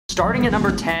Starting at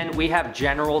number 10, we have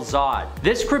General Zod.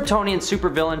 This Kryptonian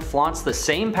supervillain flaunts the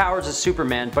same powers as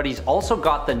Superman, but he's also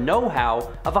got the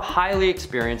know-how of a highly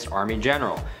experienced army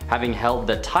general, having held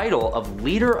the title of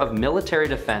Leader of Military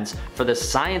Defense for the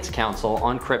Science Council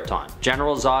on Krypton.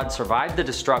 General Zod survived the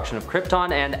destruction of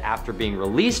Krypton and, after being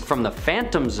released from the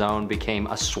Phantom Zone, became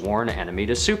a sworn enemy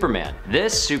to Superman.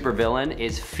 This supervillain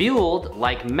is fueled,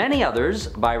 like many others,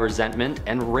 by resentment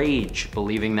and rage,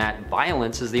 believing that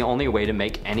violence is the only way to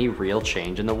make any real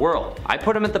change in the world. I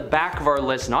put him at the back of our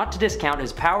list not to discount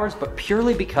his powers, but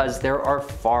purely because there are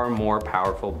far more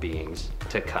powerful beings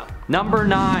to come. Number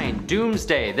 9,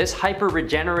 Doomsday. This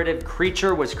hyper-regenerative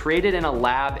creature was created in a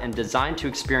lab and designed to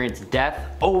experience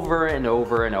death over and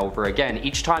over and over again,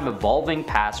 each time evolving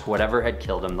past whatever had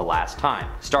killed him the last time.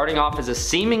 Starting off as a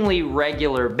seemingly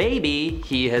regular baby,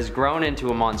 he has grown into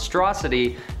a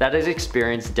monstrosity that has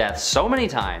experienced death so many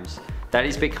times that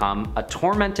he's become a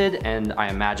tormented and, I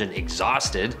imagine,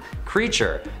 exhausted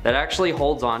creature that actually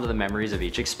holds on to the memories of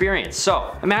each experience.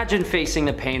 So imagine facing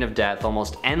the pain of death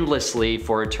almost endlessly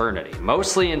for eternity,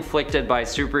 mostly inflicted by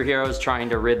superheroes trying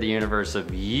to rid the universe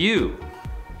of you.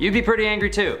 You'd be pretty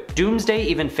angry too. Doomsday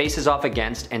even faces off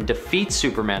against and defeats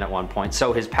Superman at one point,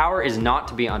 so his power is not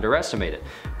to be underestimated.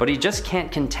 But he just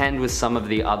can't contend with some of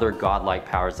the other godlike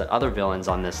powers that other villains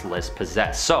on this list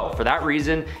possess. So for that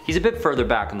reason, he's a bit further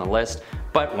back on the list,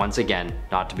 but once again,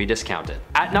 not to be discounted.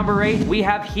 At number 8, we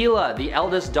have Hela, the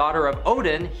eldest daughter of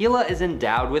Odin. Hela is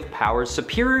endowed with powers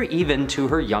superior even to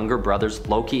her younger brothers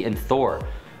Loki and Thor.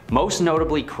 Most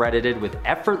notably credited with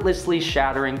effortlessly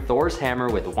shattering Thor's hammer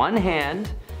with one hand,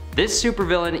 this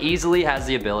supervillain easily has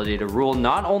the ability to rule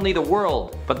not only the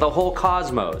world, but the whole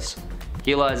cosmos.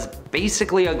 Hela is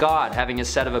basically a god, having a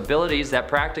set of abilities that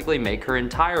practically make her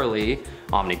entirely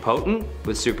omnipotent,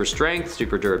 with super strength,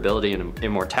 super durability, and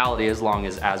immortality as long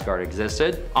as Asgard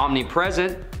existed,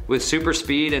 omnipresent, with super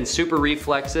speed and super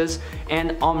reflexes,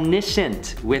 and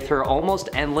omniscient, with her almost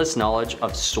endless knowledge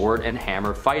of sword and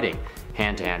hammer fighting,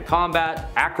 hand-to-hand combat,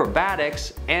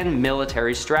 acrobatics, and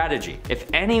military strategy. If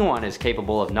anyone is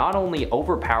capable of not only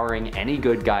overpowering any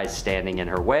good guys standing in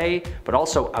her way, but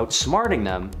also outsmarting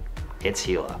them, it's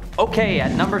Hela. Okay,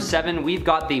 at number 7, we've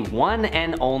got the one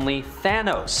and only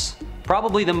Thanos.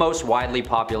 Probably the most widely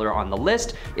popular on the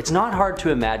list, it's not hard to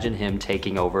imagine him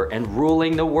taking over and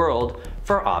ruling the world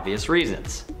for obvious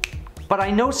reasons. But I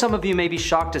know some of you may be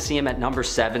shocked to see him at number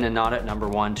 7 and not at number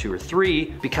 1, 2, or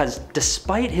 3, because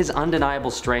despite his undeniable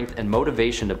strength and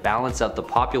motivation to balance out the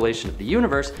population of the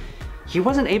universe, he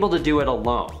wasn't able to do it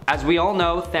alone. As we all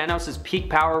know, Thanos' peak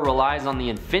power relies on the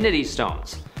Infinity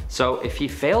Stones. So if he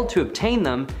failed to obtain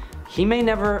them, he may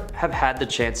never have had the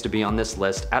chance to be on this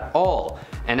list at all.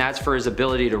 And as for his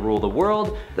ability to rule the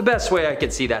world, the best way I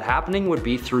could see that happening would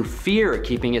be through fear,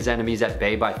 keeping his enemies at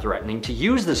bay by threatening to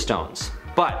use the stones.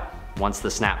 But once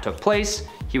the snap took place,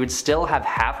 he would still have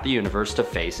half the universe to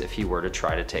face if he were to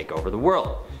try to take over the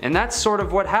world. And that's sort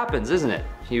of what happens, isn't it?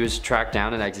 He was tracked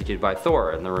down and executed by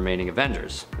Thor and the remaining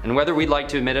Avengers. And whether we'd like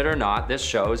to admit it or not, this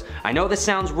shows, I know this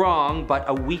sounds wrong, but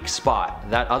a weak spot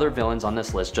that other villains on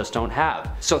this list just don't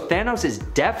have. So Thanos is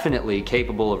definitely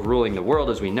capable of ruling the world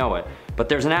as we know it, but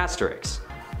there's an asterisk.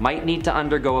 Might need to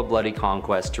undergo a bloody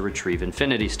conquest to retrieve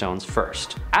Infinity Stones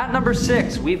first. At number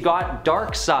 6, we've got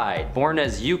Darkseid, born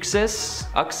as Euxis,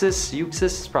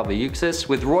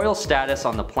 with royal status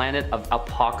on the planet of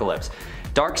Apocalypse.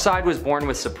 Darkseid was born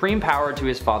with supreme power to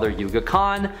his father Yuga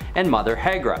Khan and mother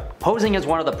Hegra. Posing as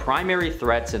one of the primary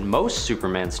threats in most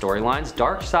Superman storylines,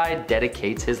 Darkseid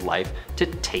dedicates his life to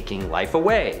taking life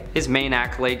away. His main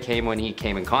accolade came when he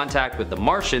came in contact with the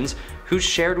Martians, who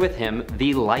shared with him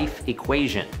the life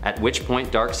equation, at which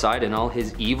point Darkseid in all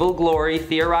his evil glory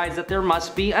theorized that there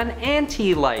must be an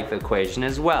anti-life equation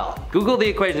as well. Google the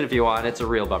equation if you want, it's a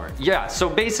real bummer. Yeah, so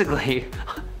basically,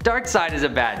 Darkseid is a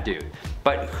bad dude.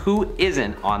 But who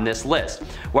isn't on this list?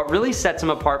 What really sets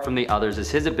him apart from the others is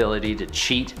his ability to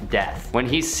cheat death. When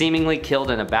he's seemingly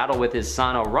killed in a battle with his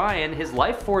son Orion, his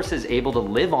life force is able to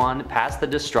live on past the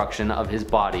destruction of his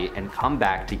body and come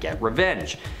back to get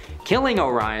revenge, killing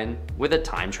Orion with a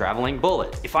time-traveling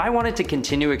bullet. If I wanted to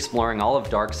continue exploring all of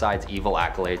Darkseid's evil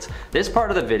accolades, this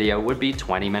part of the video would be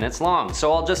 20 minutes long,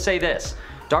 so I'll just say this.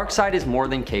 Darkseid is more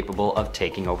than capable of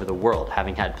taking over the world,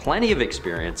 having had plenty of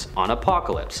experience on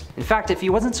Apocalypse. In fact, if he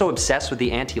wasn't so obsessed with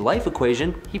the anti-life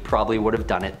equation, he probably would have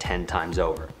done it 10 times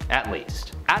over. at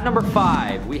least. At number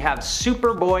 5, we have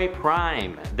Superboy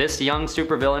Prime. This young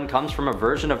supervillain comes from a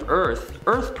version of Earth,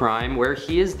 Earth Prime, where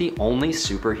he is the only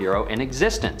superhero in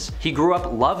existence. He grew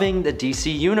up loving the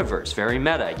DC universe, very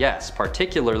meta, yes,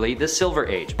 particularly the Silver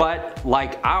Age. But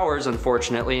like ours,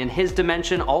 unfortunately, in his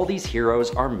dimension, all these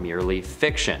heroes are merely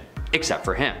fiction, except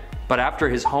for him. But after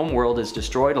his homeworld is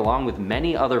destroyed along with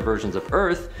many other versions of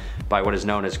Earth by what is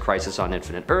known as Crisis on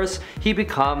Infinite Earths, he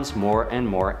becomes more and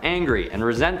more angry and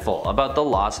resentful about the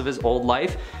loss of his old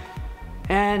life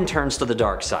and turns to the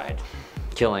dark side,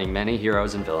 killing many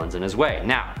heroes and villains in his way.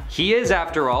 Now, he is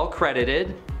after all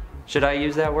credited, should I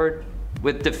use that word?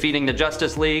 With defeating the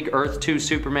Justice League, Earth 2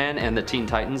 Superman, and the Teen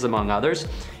Titans among others,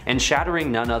 and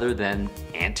shattering none other than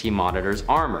Anti-Monitor's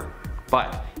armor.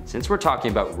 But since we're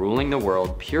talking about ruling the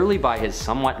world purely by his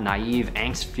somewhat naive,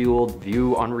 angst-fueled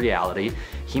view on reality,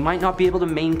 he might not be able to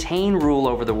maintain rule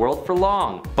over the world for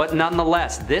long. But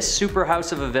nonetheless, this super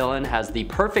house of a villain has the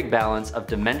perfect balance of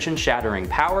dimension-shattering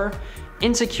power,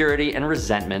 insecurity, and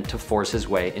resentment to force his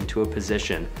way into a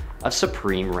position of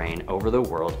supreme reign over the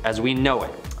world as we know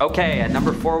it. Okay, at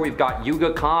number 4 we've got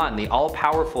Yuga Khan, the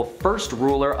all-powerful first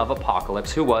ruler of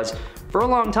Apocalypse, who was, for a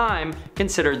long time,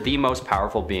 considered the most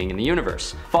powerful being in the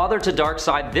universe. Father to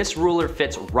Darkseid, this ruler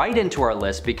fits right into our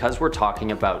list because we're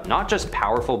talking about not just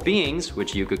powerful beings,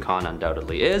 which Yuga Khan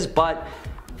undoubtedly is, but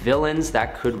villains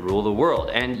that could rule the world,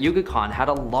 and Yuga Khan had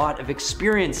a lot of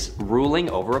experience ruling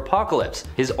over Apocalypse.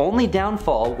 His only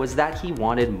downfall was that he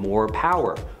wanted more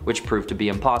power, which proved to be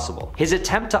impossible. His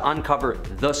attempt to uncover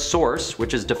the source,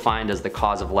 which is defined as the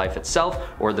cause of life itself,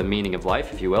 or the meaning of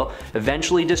life if you will,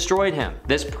 eventually destroyed him.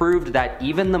 This proved that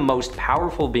even the most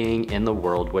powerful being in the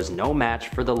world was no match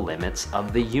for the limits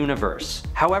of the universe.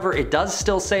 However, it does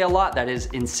still say a lot that his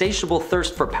insatiable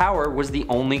thirst for power was the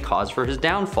only cause for his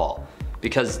downfall,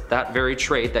 because that very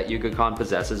trait that Yuga Khan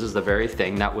possesses is the very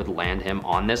thing that would land him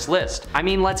on this list. I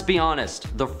mean, let's be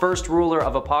honest, the first ruler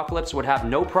of Apocalypse would have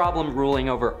no problem ruling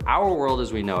over our world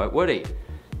as we know it, would he?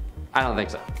 I don't think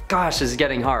so. Gosh, this is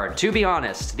getting hard. To be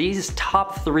honest, these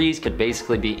top 3s could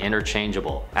basically be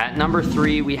interchangeable. At number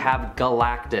 3, we have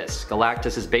Galactus.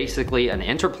 Galactus is basically an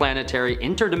interplanetary,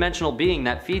 interdimensional being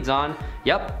that feeds on,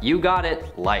 yep, you got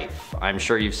it, life. I'm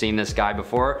sure you've seen this guy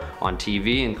before on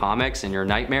TV and comics in your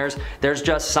nightmares. There's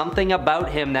just something about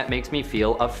him that makes me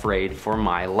feel afraid for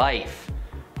my life.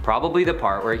 Probably the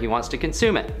part where he wants to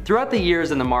consume it. Throughout the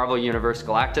years in the Marvel Universe,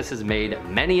 Galactus has made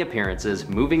many appearances,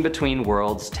 moving between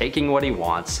worlds, taking what he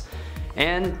wants,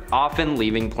 and often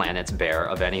leaving planets bare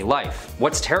of any life.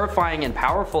 What's terrifying and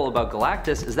powerful about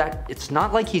Galactus is that it's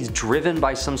not like he's driven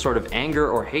by some sort of anger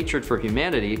or hatred for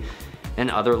humanity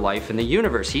and other life in the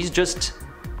universe. He's just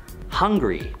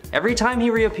hungry. Every time he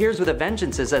reappears with a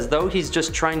vengeance, it's as though he's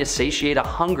just trying to satiate a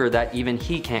hunger that even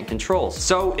he can't control.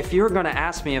 So if you're gonna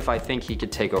ask me if I think he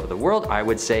could take over the world, I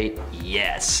would say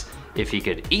yes. If he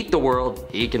could eat the world,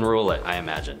 he can rule it, I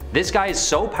imagine. This guy is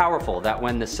so powerful that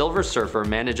when the Silver Surfer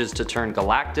manages to turn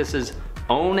Galactus's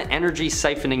own energy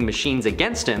siphoning machines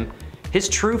against him, his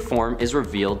true form is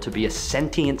revealed to be a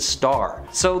sentient star.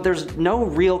 So there's no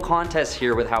real contest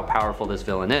here with how powerful this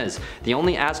villain is. The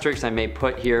only asterisk I may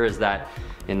put here is that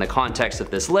in the context of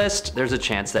this list, there's a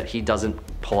chance that he doesn't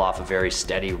pull off a very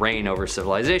steady reign over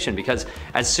civilization, because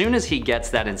as soon as he gets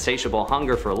that insatiable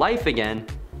hunger for life again,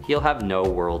 he'll have no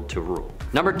world to rule.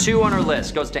 Number 2 on our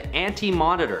list goes to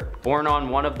Anti-Monitor. Born on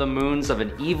one of the moons of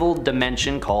an evil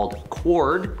dimension called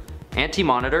Quard,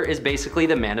 Anti-Monitor is basically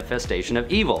the manifestation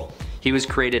of evil. He was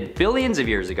created billions of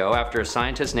years ago after a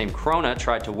scientist named Krona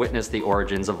tried to witness the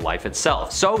origins of life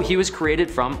itself. So he was created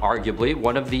from arguably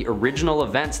one of the original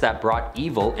events that brought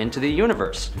evil into the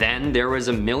universe. Then there was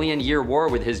a million-year war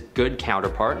with his good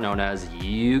counterpart known as,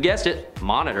 you guessed it,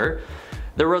 Monitor.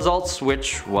 The results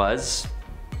which was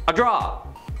a draw.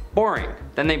 Boring.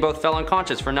 Then they both fell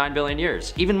unconscious for 9 billion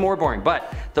years. Even more boring,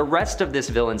 but the rest of this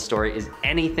villain story is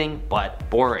anything but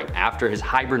boring. After his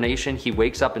hibernation, he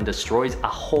wakes up and destroys a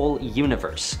whole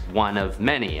universe. One of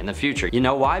many in the future. You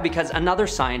know why? Because another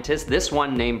scientist, this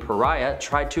one named Pariah,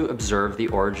 tried to observe the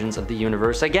origins of the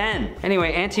universe again.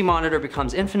 Anyway, Anti-Monitor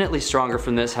becomes infinitely stronger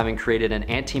from this, having created an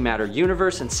antimatter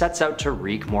universe, and sets out to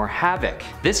wreak more havoc.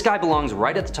 This guy belongs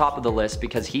right at the top of the list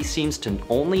because he seems to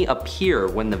only appear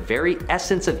when the very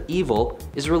essence of evil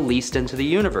is released into the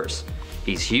universe.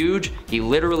 He's huge, he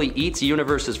literally eats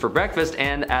universes for breakfast,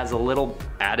 and as a little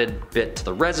added bit to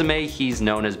the resume, he's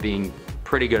known as being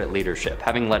pretty good at leadership,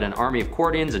 having led an army of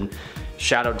Quardians and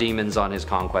shadow demons on his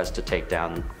conquest to take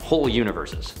down whole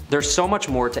universes. There's so much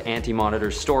more to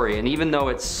Anti-Monitor's story, and even though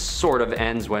it sort of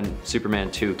ends when Superman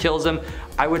 2 kills him,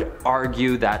 I would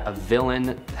argue that a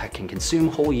villain that can consume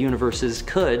whole universes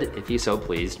could, if he so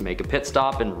pleased, make a pit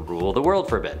stop and rule the world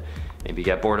for a bit. Maybe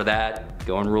get bored of that,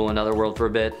 go and rule another world for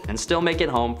a bit, and still make it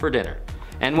home for dinner.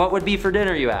 And what would be for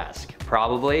dinner, you ask?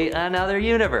 Probably another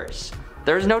universe.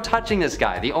 There's no touching this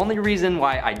guy. The only reason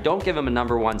why I don't give him a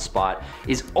 #1 spot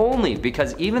is only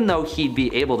because even though he'd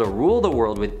be able to rule the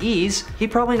world with ease, he'd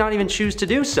probably not even choose to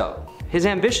do so. His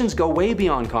ambitions go way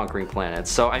beyond conquering planets,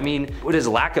 so I mean, would his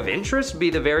lack of interest be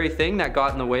the very thing that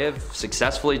got in the way of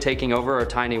successfully taking over a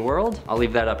tiny world? I'll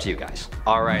leave that up to you guys.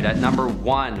 Alright, at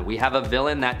 #1, we have a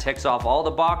villain that ticks off all the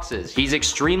boxes. He's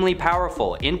extremely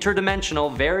powerful,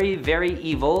 interdimensional, very, very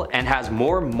evil, and has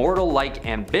more mortal-like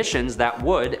ambitions that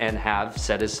would and have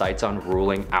set his sights on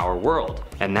ruling our world.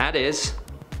 And that is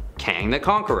Kang the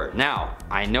Conqueror. Now,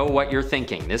 I know what you're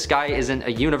thinking. This guy isn't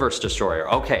a universe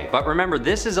destroyer. Okay, but remember,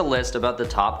 this is a list about the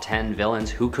top 10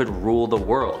 villains who could rule the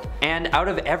world. And out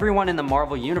of everyone in the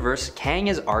Marvel Universe, Kang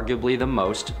is arguably the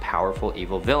most powerful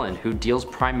evil villain who deals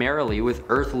primarily with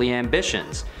earthly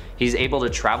ambitions. He's able to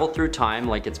travel through time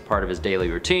like it's part of his daily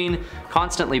routine,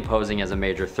 constantly posing as a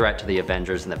major threat to the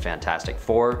Avengers and the Fantastic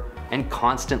Four, and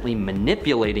constantly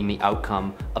manipulating the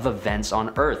outcome of events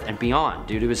on Earth and beyond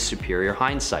due to his superior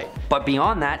hindsight. But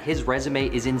beyond that, his resume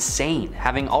is insane,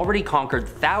 having already conquered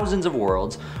thousands of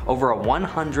worlds, over a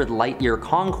 100 light-year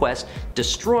conquest,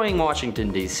 destroying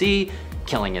Washington DC,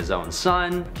 killing his own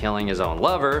son, killing his own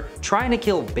lover, trying to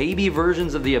kill baby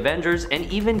versions of the Avengers, and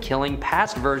even killing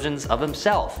past versions of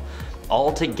himself,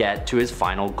 all to get to his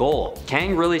final goal.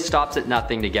 Kang really stops at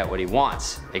nothing to get what he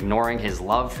wants, ignoring his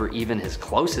love for even his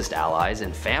closest allies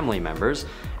and family members,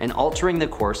 and altering the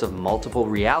course of multiple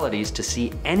realities to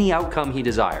see any outcome he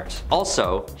desires.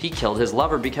 Also, he killed his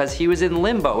lover because he was in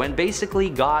limbo and basically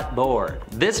got bored.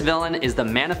 This villain is the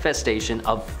manifestation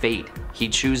of fate. He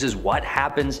chooses what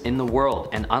happens in the world,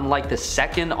 and unlike the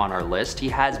second on our list, he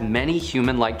has many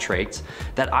human-like traits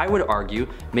that I would argue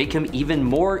make him even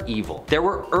more evil. There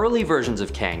were early versions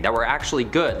of Kang that were actually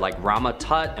good, like Rama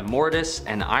Tut, Immortus,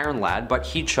 and Iron Lad, but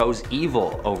he chose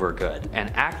evil over good, and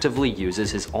actively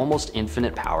uses his almost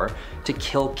infinite power to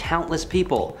kill countless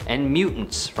people, and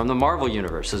mutants from the Marvel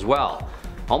Universe as well.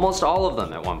 Almost all of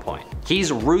them at one point. He's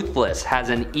ruthless, has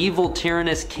an evil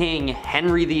tyrannous king,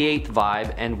 Henry VIII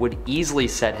vibe, and would easily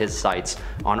set his sights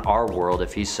on our world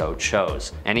if he so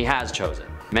chose. And he has chosen.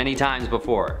 Many times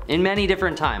before, in many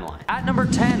different timelines. At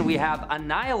 #10, we have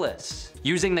Annihilus.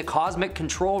 Using the cosmic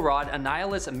control rod,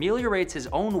 Annihilus ameliorates his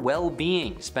own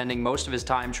well-being, spending most of his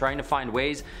time trying to find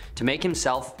ways to make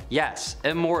himself, yes,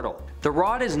 immortal. The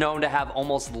rod is known to have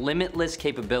almost limitless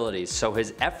capabilities, so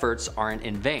his efforts aren't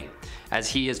in vain, as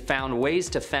he has found ways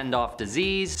to fend off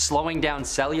disease, slowing down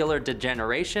cellular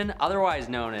degeneration, otherwise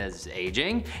known as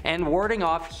aging, and warding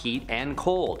off heat and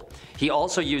cold. He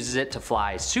also uses it to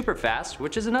fly super fast,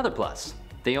 which is another plus.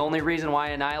 The only reason why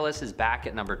Annihilus is back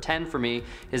at #10 for me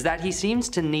is that he seems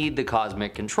to need the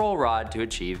cosmic control rod to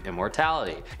achieve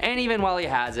immortality. And even while he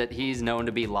has it, he's known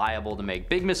to be liable to make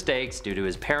big mistakes due to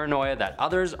his paranoia that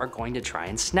others are going to try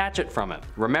and snatch it from him.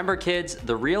 Remember kids,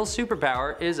 the real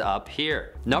superpower is up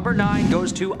here. #9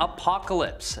 goes to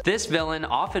Apocalypse. This villain,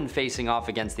 often facing off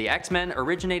against the X-Men,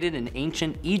 originated in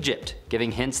ancient Egypt,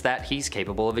 giving hints that he's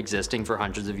capable of existing for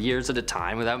hundreds of years at a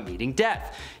time without meeting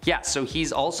death. Yeah, so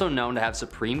he's also known to have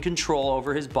supreme control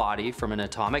over his body from an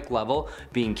atomic level,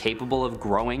 being capable of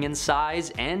growing in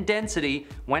size and density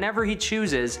whenever he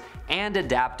chooses, and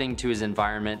adapting to his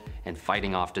environment and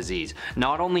fighting off disease.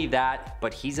 Not only that,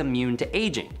 but he's immune to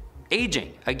aging.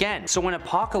 Again. So when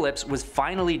Apocalypse was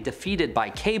finally defeated by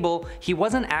Cable, he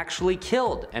wasn't actually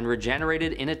killed and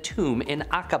regenerated in a tomb in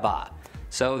Aqaba.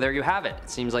 So there you have it. It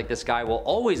seems like this guy will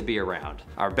always be around.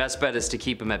 Our best bet is to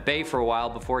keep him at bay for a while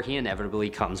before he inevitably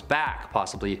comes back,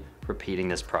 possibly repeating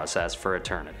this process for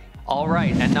eternity.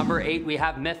 Alright, at #8 we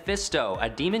have Mephisto, a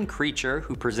demon creature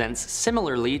who presents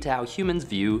similarly to how humans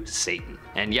view Satan.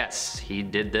 And yes, he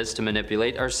did this to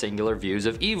manipulate our singular views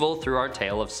of evil through our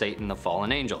tale of Satan the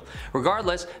fallen angel.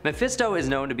 Regardless, Mephisto is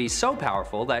known to be so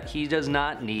powerful that he does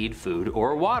not need food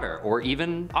or water, or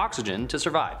even oxygen to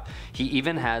survive. He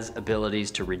even has abilities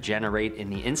to regenerate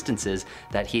in the instances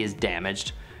that he is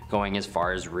damaged, going as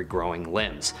far as regrowing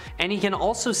limbs. And he can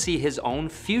also see his own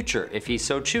future if he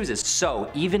so chooses.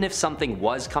 So even if something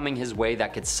was coming his way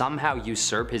that could somehow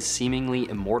usurp his seemingly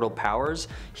immortal powers,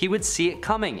 he would see it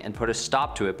coming and put a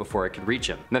stop to it before it could reach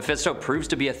him. Mephisto proves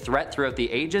to be a threat throughout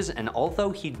the ages, and although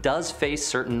he does face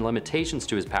certain limitations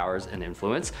to his powers and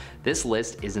influence, this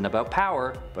list isn't about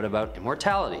power, but about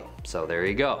immortality. So there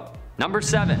you go. Number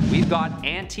 7, we've got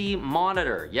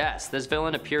Anti-Monitor. Yes, this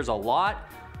villain appears a lot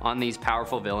on these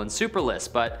powerful villain super lists,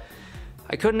 but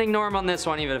I couldn't ignore him on this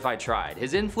one even if I tried.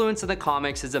 His influence in the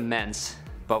comics is immense,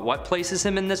 but what places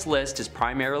him in this list is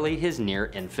primarily his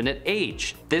near infinite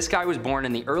age. This guy was born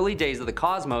in the early days of the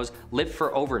cosmos, lived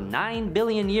for over 9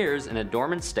 billion years in a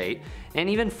dormant state, and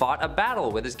even fought a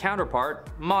battle with his counterpart,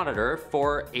 Monitor,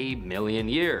 for 1,000,000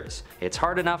 years. It's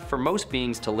hard enough for most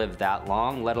beings to live that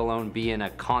long, let alone be in a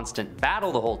constant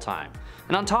battle the whole time.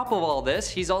 And on top of all this,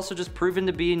 he's also just proven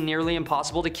to be nearly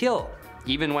impossible to kill.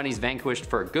 Even when he's vanquished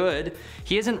for good,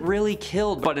 he isn't really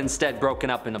killed, but instead broken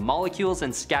up into molecules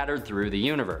and scattered through the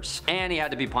universe. And he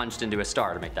had to be punched into a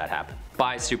star to make that happen,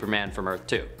 by Superman from Earth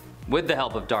 2, with the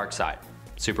help of Darkseid,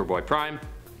 Superboy Prime,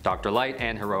 Dr. Light,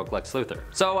 and heroic Lex Luthor.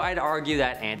 So I'd argue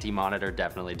that Anti-Monitor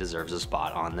definitely deserves a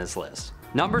spot on this list.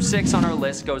 Number 6 on our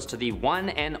list goes to the one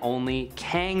and only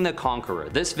Kang the Conqueror.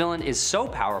 This villain is so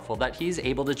powerful that he's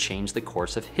able to change the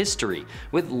course of history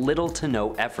with little to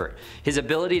no effort. His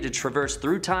ability to traverse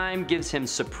through time gives him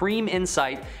supreme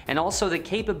insight and also the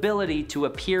capability to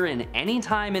appear in any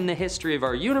time in the history of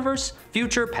our universe,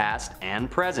 future, past, and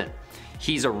present.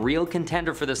 He's a real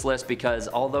contender for this list because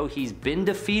although he's been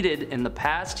defeated in the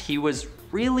past, he was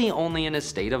really only in a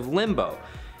state of limbo,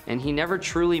 and he never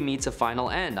truly meets a final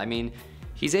end. I mean,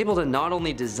 he's able to not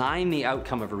only design the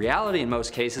outcome of reality in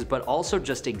most cases, but also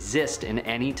just exist in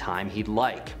any time he'd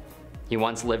like. He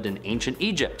once lived in ancient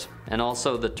Egypt, and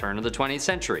also the turn of the 20th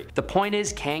century. The point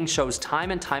is, Kang shows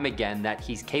time and time again that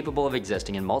he's capable of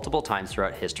existing in multiple times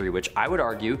throughout history, which I would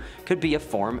argue could be a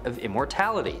form of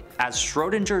immortality. As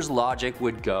Schrodinger's logic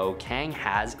would go, Kang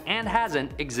has and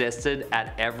hasn't existed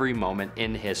at every moment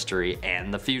in history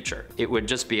and the future. It would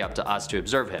just be up to us to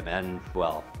observe him, and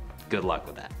well, good luck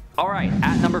with that. Alright,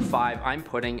 at number 5, I'm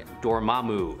putting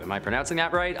Dormammu. Am I pronouncing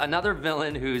that right? Another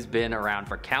villain who's been around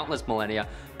for countless millennia,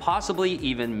 possibly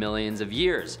even millions of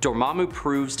years. Dormammu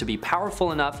proves to be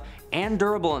powerful enough and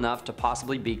durable enough to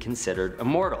possibly be considered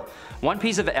immortal. One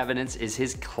piece of evidence is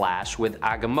his clash with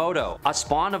Agamotto, a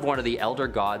spawn of one of the elder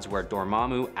gods where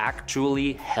Dormammu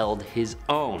actually held his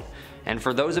own. And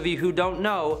for those of you who don't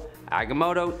know,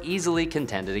 Agamotto easily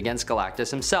contended against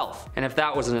Galactus himself. And if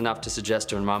that wasn't enough to suggest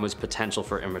Dormammu's potential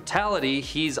for immortality,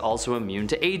 he's also immune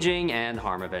to aging and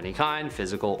harm of any kind,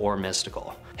 physical or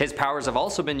mystical. His powers have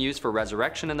also been used for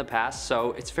resurrection in the past,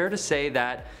 so it's fair to say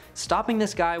that stopping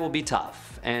this guy will be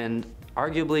tough, and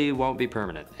arguably won't be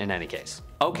permanent in any case.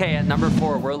 Okay, at number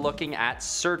 4, we're looking at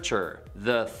Searcher,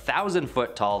 the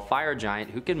 1,000-foot tall fire giant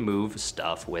who can move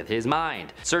stuff with his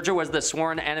mind. Searcher was the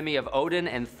sworn enemy of Odin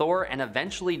and Thor and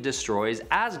eventually destroys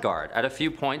Asgard. At a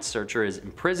few points, Searcher is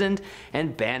imprisoned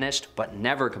and banished, but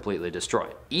never completely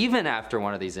destroyed. Even after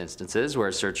one of these instances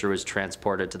where Searcher was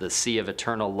transported to the Sea of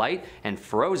Eternal Light and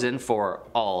frozen for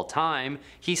all time,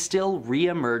 he still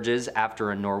re-emerges after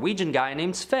a Norwegian guy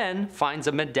named Sven finds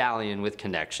a medallion with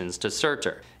connections to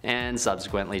Searcher, and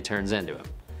subsequently turns into him.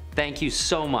 Thank you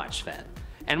so much, Sven.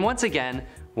 And once again,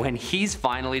 when he's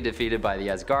finally defeated by the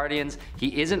Asgardians,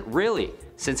 he isn't really,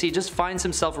 since he just finds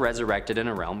himself resurrected in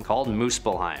a realm called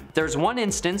Muspelheim. There's one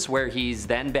instance where he's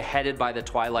then beheaded by the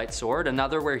Twilight Sword,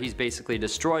 another where he's basically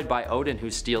destroyed by Odin who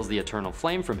steals the Eternal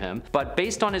Flame from him, but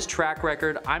based on his track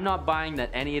record, I'm not buying that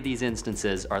any of these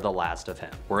instances are the last of him.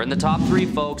 We're in the top 3,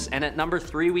 folks, and at number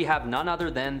 3 we have none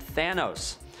other than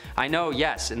Thanos. I know,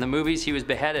 yes, in the movies he was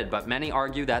beheaded, but many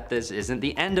argue that this isn't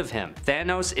the end of him.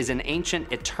 Thanos is an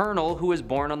ancient Eternal who was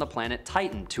born on the planet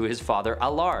Titan to his father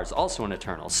Alars, also an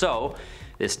Eternal. So,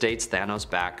 this dates Thanos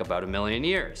back about 1,000,000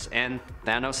 years. And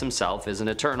Thanos himself is an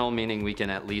Eternal, meaning we can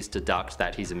at least deduct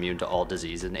that he's immune to all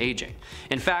disease and aging.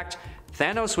 In fact,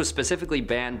 Thanos was specifically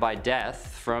banned by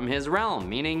death from his realm,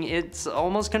 meaning it's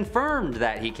almost confirmed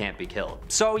that he can't be killed.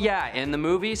 So yeah, in the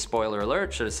movie, spoiler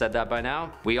alert, should have said that by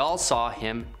now, we all saw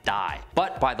him die.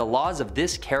 But by the laws of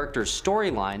this character's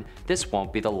storyline, this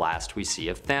won't be the last we see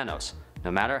of Thanos.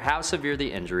 no matter how severe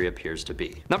the injury appears to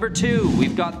be. Number 2,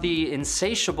 we've got the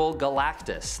insatiable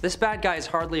Galactus. This bad guy is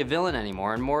hardly a villain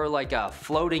anymore and more like a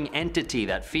floating entity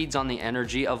that feeds on the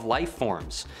energy of life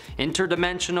forms.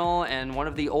 Interdimensional and one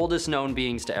of the oldest known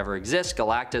beings to ever exist,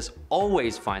 Galactus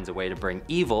always finds a way to bring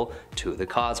evil to the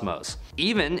cosmos.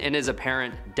 Even in his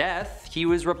apparent death, he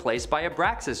was replaced by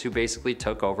Abraxas, who basically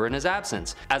took over in his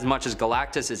absence. As much as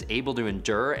Galactus is able to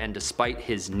endure, and despite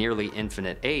his nearly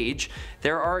infinite age,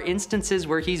 there are instances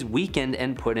where he's weakened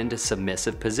and put into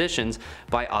submissive positions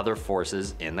by other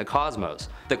forces in the cosmos.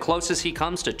 The closest he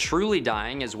comes to truly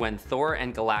dying is when Thor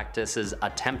and Galactus's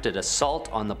attempted assault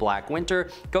on the Black Winter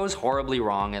goes horribly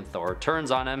wrong and Thor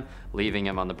turns on him, leaving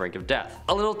him on the brink of death.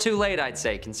 A little too late, I'd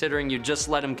say, considering you just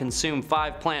let him consume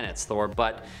 5 planets, Thor,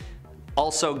 but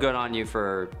also good on you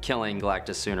for killing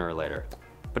Galactus sooner or later.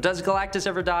 But does Galactus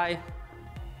ever die?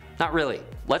 Not really.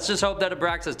 Let's just hope that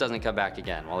Abraxas doesn't come back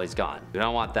again while he's gone. We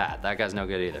don't want that. That guy's no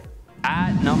good either.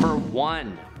 At number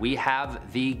 1, we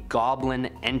have the Goblin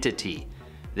Entity.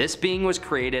 This being was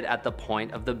created at the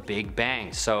point of the Big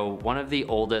Bang, so one of the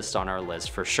oldest on our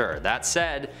list for sure. That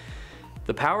said,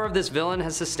 the power of this villain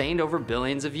has sustained over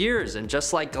billions of years, and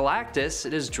just like Galactus,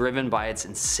 it is driven by its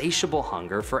insatiable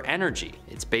hunger for energy.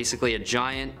 It's basically a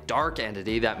giant, dark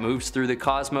entity that moves through the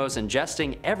cosmos,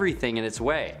 ingesting everything in its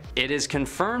way. It is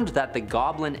confirmed that the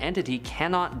Goblin Entity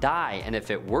cannot die, and if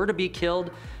it were to be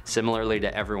killed, similarly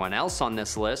to everyone else on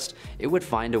this list, it would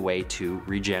find a way to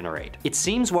regenerate. It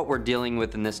seems what we're dealing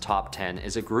with in this top 10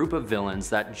 is a group of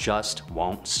villains that just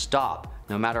won't stop,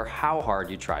 no matter how hard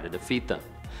you try to defeat them.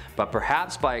 But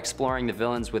perhaps by exploring the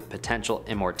villains with potential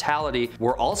immortality,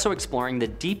 we're also exploring the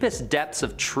deepest depths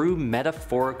of true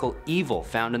metaphorical evil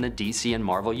found in the DC and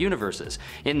Marvel universes,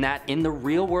 in that in the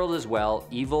real world as well,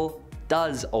 evil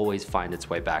does always find its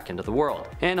way back into the world,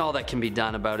 and all that can be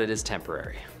done about it is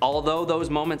temporary. Although those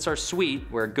moments are sweet,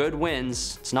 where good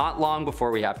wins, it's not long before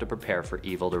we have to prepare for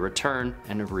evil to return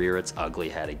and rear its ugly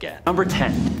head again. Number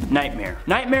 10, Nightmare.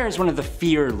 Nightmare is one of the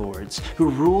Fear Lords, who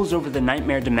rules over the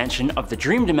Nightmare dimension, of the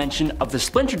Dream dimension, of the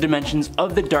Splinter dimensions,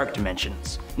 of the Dark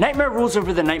dimensions. Nightmare rules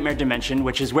over the Nightmare dimension,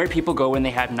 which is where people go when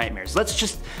they have nightmares. Let's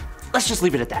just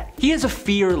leave it at that. He is a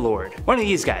Fear Lord, one of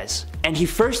these guys, and he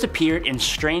first appeared in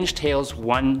Strange Tales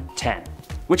 110,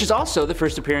 which is also the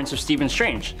first appearance of Stephen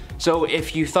Strange. So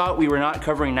if you thought we were not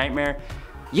covering Nightmare,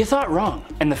 you thought wrong.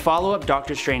 In the follow-up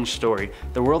Doctor Strange story,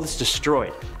 the world is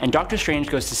destroyed, and Doctor Strange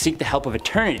goes to seek the help of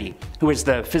Eternity, who is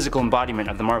the physical embodiment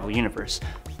of the Marvel Universe,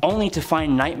 only to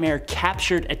find Nightmare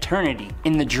captured Eternity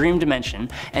in the Dream dimension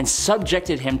and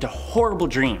subjected him to horrible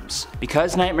dreams.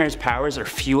 Because Nightmare's powers are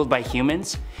fueled by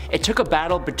humans, it took a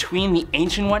battle between the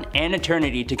Ancient One and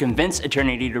Eternity to convince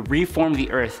Eternity to reform the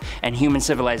Earth and human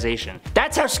civilization.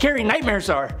 That's how scary nightmares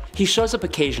are! He shows up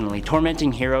occasionally,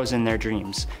 tormenting heroes in their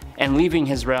dreams, and leaving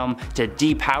his realm to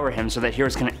depower him so that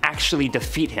heroes can actually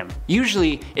defeat him.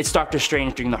 Usually, it's Doctor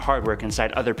Strange doing the hard work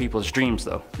inside other people's dreams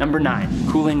though. Number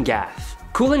 9, Kulan Gath.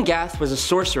 Kulan Gath was a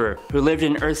sorcerer who lived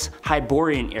in Earth's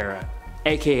Hyborian era,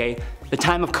 aka the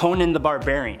time of Conan the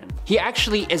Barbarian. He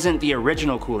actually isn't the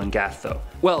original Kulan Gath though.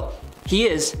 Well, he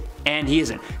is, and he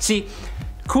isn't. See,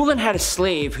 Kulan had a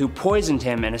slave who poisoned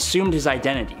him and assumed his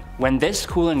identity. When this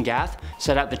Kulan Gath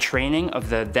set out the training of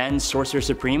the then Sorcerer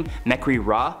Supreme, Mekri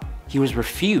Ra, he was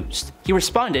refused. He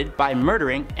responded by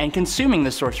murdering and consuming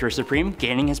the Sorcerer Supreme,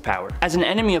 gaining his power. As an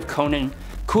enemy of Conan,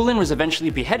 Kulan was eventually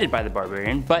beheaded by the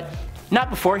Barbarian, but not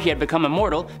before he had become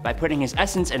immortal by putting his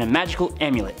essence in a magical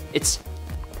amulet.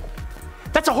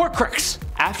 That's a Horcrux!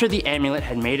 After the amulet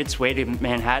had made its way to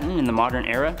Manhattan in the modern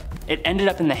era, it ended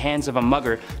up in the hands of a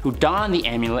mugger who donned the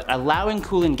amulet, allowing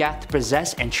Kulan Gath to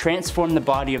possess and transform the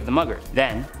body of the mugger.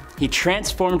 Then, he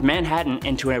transformed Manhattan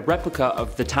into a replica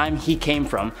of the time he came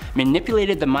from,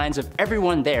 manipulated the minds of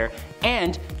everyone there,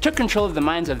 and took control of the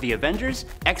minds of the Avengers,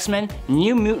 X-Men,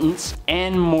 New Mutants,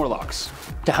 and Morlocks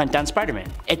to hunt down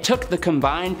Spider-Man. It took the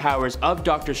combined powers of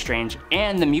Doctor Strange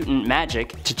and the mutant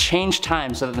magic to change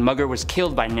time so that the mugger was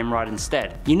killed by Nimrod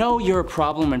instead. You know you're a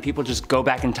problem when people just go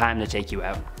back in time to take you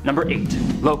out. Number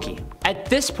 8, Loki. At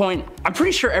this point, I'm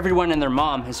pretty sure everyone and their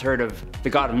mom has heard of the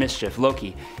god of mischief,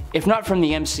 Loki. If not from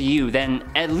the MCU, then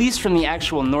at least from the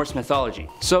actual Norse mythology.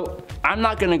 So I'm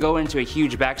not gonna go into a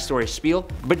huge backstory spiel,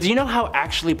 but do you know how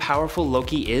actually powerful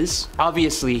Loki is?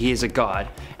 Obviously he is a god,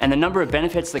 and the number of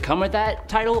benefits that come with that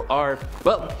title are,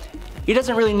 well, he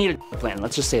doesn't really need a plan,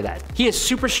 let's just say that. He is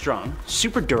super strong,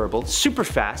 super durable, super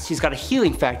fast, he's got a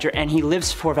healing factor, and he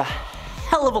lives for a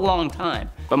hell of a long time.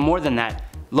 But more than that,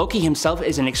 Loki himself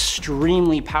is an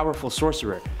extremely powerful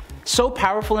sorcerer. So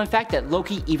powerful in fact that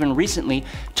Loki even recently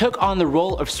took on the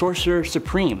role of Sorcerer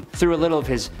Supreme through a little of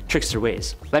his trickster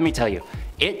ways. Let me tell you,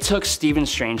 It took Stephen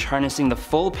Strange harnessing the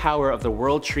full power of the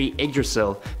World Tree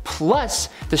Yggdrasil, plus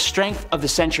the strength of the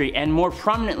Sentry and more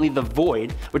prominently the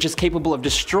Void, which is capable of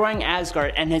destroying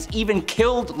Asgard and has even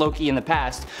killed Loki in the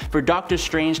past, for Doctor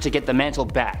Strange to get the mantle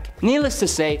back. Needless to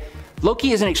say,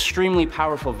 Loki is an extremely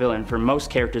powerful villain for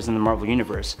most characters in the Marvel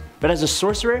Universe, but as a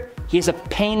sorcerer, he is a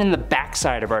pain in the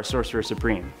backside of our Sorcerer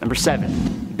Supreme. Number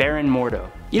 7. Baron Mordo.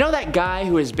 You know that guy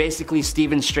who is basically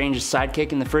Stephen Strange's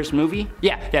sidekick in the first movie?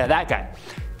 Yeah, that guy.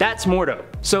 That's Mordo.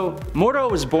 So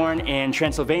Mordo was born in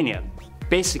Transylvania,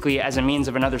 basically as a means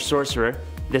of another sorcerer,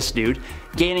 this dude,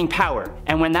 gaining power.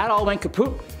 And when that all went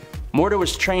kaput, Mordo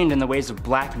was trained in the ways of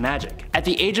black magic. At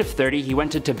the age of 30, he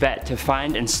went to Tibet to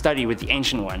find and study with the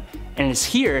Ancient One, and it is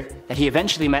here that he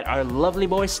eventually met our lovely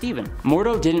boy Stephen.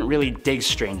 Mordo didn't really dig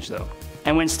Strange though.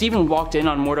 And when Stephen walked in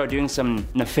on Mordo doing some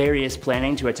nefarious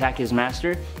planning to attack his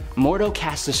master, Mordo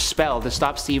cast a spell to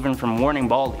stop Stephen from warning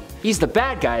Baldy. He's the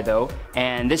bad guy though,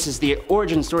 and this is the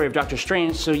origin story of Doctor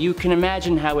Strange, so you can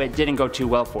imagine how it didn't go too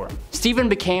well for him. Stephen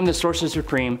became the Sorcerer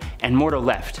Supreme, and Mordo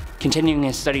left, continuing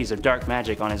his studies of dark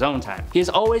magic on his own time. He has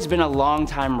always been a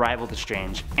long-time rival to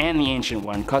Strange and the Ancient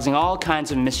One, causing all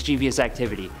kinds of mischievous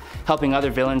activity, helping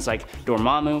other villains like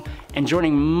Dormammu, and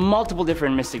joining multiple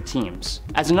different mystic teams.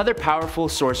 As another powerful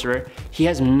sorcerer, he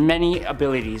has many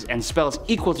abilities and spells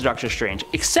equal to Doctor Strange,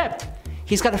 except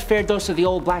he's got a fair dose of the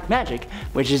old black magic,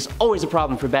 which is always a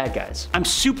problem for bad guys. I'm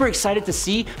super excited to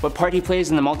see what part he plays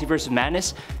in the Multiverse of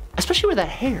Madness, especially with that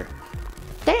hair.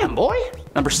 Damn, boy!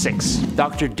 Number 6.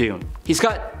 Doctor Doom. He's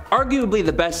got arguably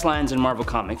the best lines in Marvel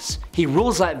Comics. He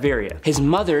rules Latveria. His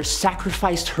mother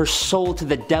sacrificed her soul to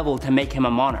the devil to make him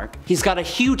a monarch. He's got a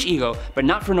huge ego, but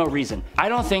not for no reason. I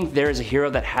don't think there is a hero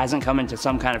that hasn't come into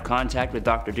some kind of contact with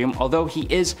Doctor Doom, although he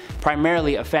is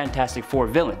primarily a Fantastic Four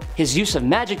villain. His use of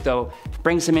magic though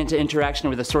brings him into interaction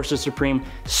with the Sorcerer Supreme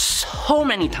so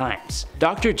many times.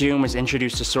 Doctor Doom was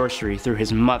introduced to sorcery through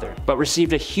his mother, but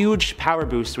received a huge power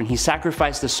boost when he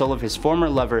sacrificed the soul of his former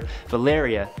lover,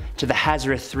 Valeria, to the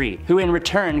Hazareth III, who in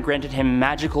return granted him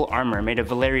magical armor made of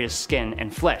Valeria's skin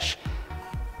and flesh.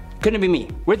 Couldn't be me.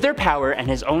 With their power and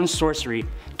his own sorcery,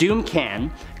 Doom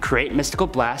can create mystical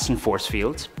blasts and force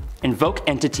fields, invoke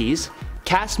entities,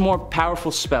 cast more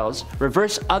powerful spells,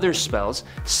 reverse other spells,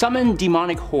 summon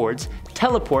demonic hordes,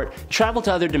 teleport, travel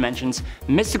to other dimensions,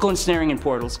 mystical ensnaring in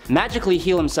portals, magically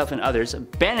heal himself and others,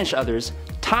 banish others,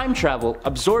 time travel,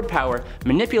 absorb power,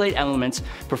 manipulate elements,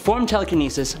 perform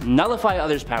telekinesis, nullify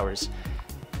others' powers.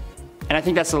 And I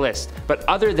think that's the list. But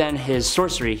other than his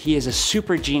sorcery, he is a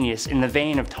super genius in the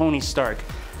vein of Tony Stark,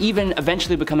 even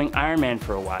eventually becoming Iron Man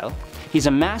for a while. He's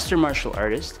a master martial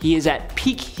artist, he is at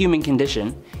peak human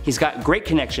condition, he's got great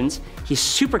connections, he's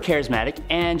super charismatic,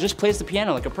 and just plays the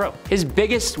piano like a pro. His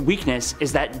biggest weakness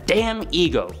is that damn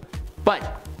ego.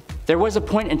 But there was a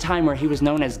point in time where he was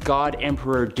known as God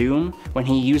Emperor Doom, when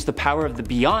he used the power of the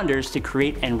Beyonders to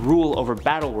create and rule over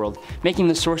Battleworld, making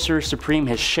the Sorcerer Supreme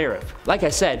his sheriff. Like I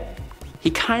said, he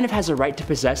kind of has a right to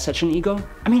possess such an ego.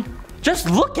 I mean, just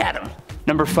look at him!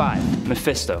 Number 5.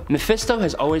 Mephisto. Mephisto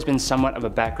has always been somewhat of a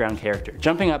background character,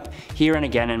 jumping up here and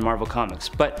again in Marvel Comics,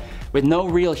 but with no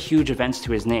real huge events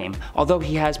to his name, although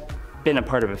he has been a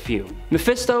part of a few.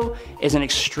 Mephisto is an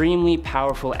extremely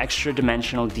powerful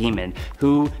extra-dimensional demon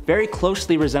who very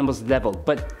closely resembles the devil,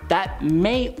 but that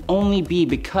may only be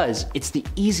because it's the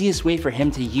easiest way for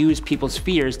him to use people's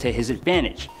fears to his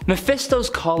advantage. Mephisto's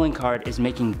calling card is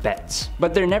making bets,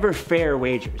 but they're never fair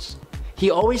wagers. He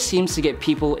always seems to get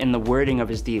people in the wording of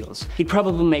his deals. He'd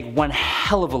probably make one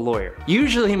hell of a lawyer.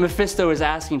 Usually Mephisto is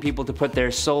asking people to put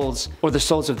their souls, or the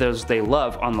souls of those they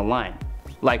love, on the line.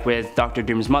 Like with Doctor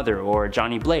Doom's mother or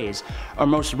Johnny Blaze, or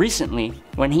most recently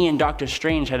when he and Doctor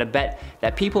Strange had a bet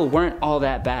that people weren't all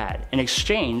that bad in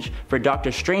exchange for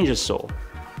Doctor Strange's soul.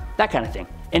 That kind of thing.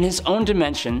 In his own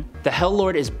dimension, the Hell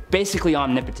Lord is basically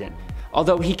omnipotent,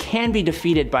 although he can be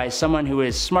defeated by someone who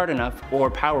is smart enough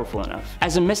or powerful enough.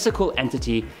 As a mystical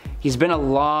entity, he's been a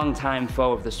long-time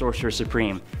foe of the Sorcerer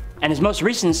Supreme, and his most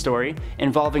recent story,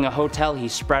 involving a hotel he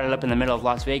sprouted up in the middle of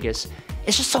Las Vegas,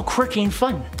 is just so quirky and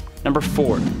fun. Number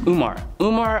 4. Umar.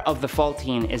 Umar of the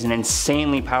Faltine is an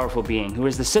insanely powerful being who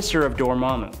is the sister of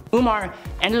Dormammu. Umar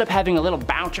ended up having a little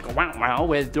bow chicka wow wow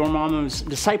with Dormammu's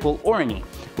disciple Orani,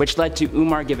 which led to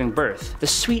Umar giving birth. The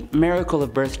sweet miracle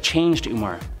of birth changed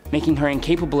Umar, making her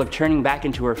incapable of turning back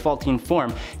into her Faltine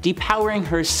form, depowering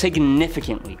her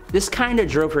significantly. This kinda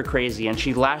drove her crazy and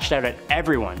she lashed out at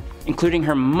everyone, including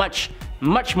her much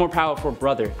much more powerful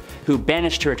brother who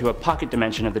banished her to a pocket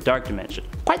dimension of the dark dimension.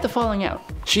 Quite the falling out.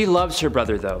 She loves her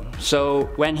brother though, so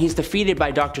when he's defeated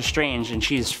by Doctor Strange and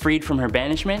she is freed from her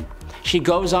banishment, she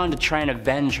goes on to try and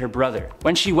avenge her brother.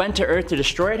 When she went to Earth to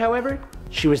destroy it, however,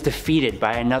 she was defeated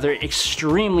by another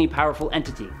extremely powerful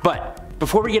entity. But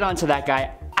before we get on to that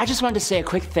guy, I just wanted to say a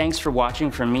quick thanks for watching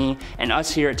from me and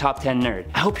us here at Top 10 Nerd.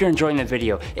 I hope you're enjoying the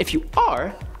video. If you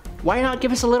are, why not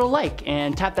give us a little like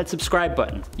and tap that subscribe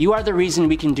button? You are the reason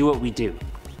we can do what we do.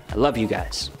 I love you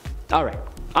guys. Alright,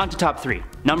 on to top 3.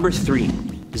 Number 3,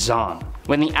 Zom.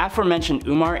 When the aforementioned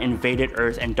Umar invaded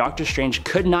Earth and Doctor Strange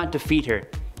could not defeat her,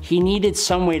 he needed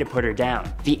some way to put her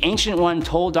down. The Ancient One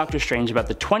told Doctor Strange about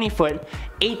the 20-foot,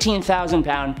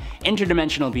 18,000-pound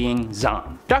interdimensional being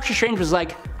Zom. Doctor Strange was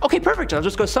like, okay, perfect, I'll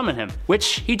just go summon him.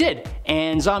 Which he did,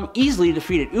 and Zom easily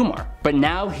defeated Umar. But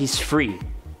now he's free,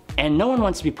 and no one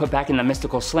wants to be put back in the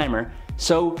mystical slammer,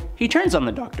 so he turns on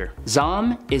the Doctor.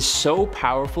 Zom is so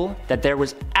powerful that there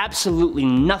was absolutely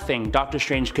nothing Doctor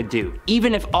Strange could do.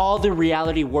 Even if all the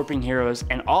reality warping heroes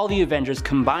and all the Avengers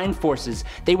combined forces,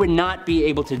 they would not be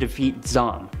able to defeat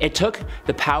Zom. It took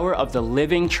the power of the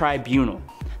living tribunal,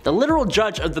 the literal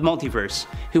judge of the multiverse,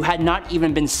 who had not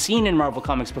even been seen in Marvel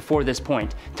Comics before this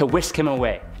point, to whisk him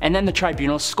away. And then the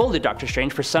tribunal scolded Doctor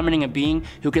Strange for summoning a being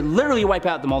who could literally wipe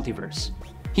out the multiverse.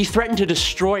 He threatened to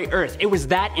destroy Earth. It was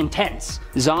that intense.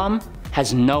 Zom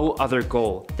has no other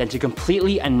goal than to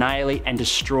completely annihilate and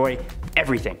destroy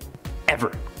everything,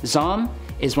 ever. Zom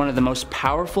is one of the most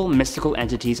powerful mystical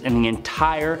entities in the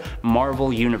entire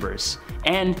Marvel universe,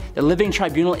 and the Living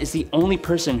Tribunal is the only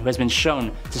person who has been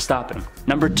shown to stop him.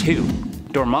 Number 2,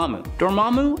 Dormammu.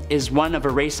 Dormammu is one of a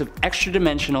race of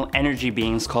extra-dimensional energy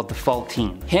beings called the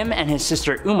Faltine. Him and his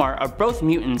sister Umar are both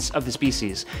mutants of the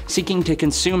species, seeking to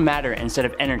consume matter instead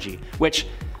of energy, which,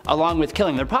 along with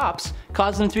killing their pops,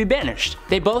 caused them to be banished.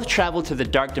 They both traveled to the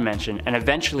Dark Dimension and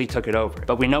eventually took it over,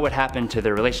 but we know what happened to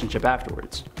their relationship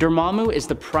afterwards. Dormammu is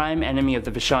the prime enemy of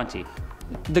the Vishanti,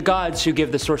 the gods who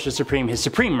give the Sorcerer Supreme his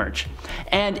supreme merch,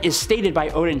 and is stated by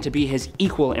Odin to be his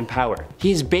equal in power.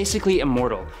 He is basically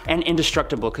immortal and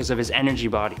indestructible because of his energy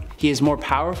body. He is more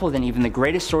powerful than even the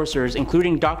greatest sorcerers,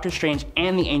 including Doctor Strange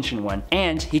and the Ancient One,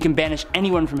 and he can banish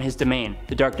anyone from his domain,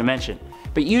 the Dark Dimension,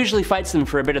 but usually fights them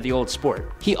for a bit of the old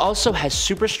sport. He also has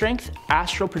super strength,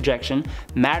 astral projection,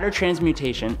 matter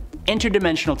transmutation,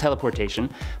 interdimensional teleportation,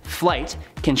 flight,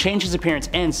 can change his appearance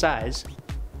and size.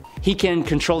 He can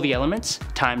control the elements,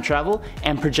 time travel,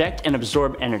 and project and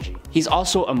absorb energy. He's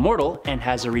also immortal and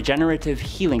has a regenerative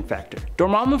healing factor.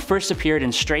 Dormammu first appeared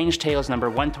in Strange Tales number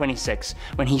 126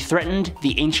 when he threatened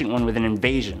the Ancient One with an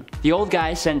invasion. The old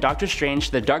guy sent Doctor Strange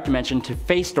to the Dark Dimension to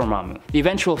face Dormammu. The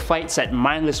eventual fight set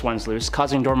mindless ones loose,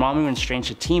 causing Dormammu and Strange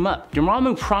to team up.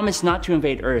 Dormammu promised not to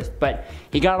invade Earth, but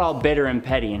he got all bitter and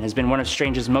petty and has been one of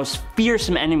Strange's most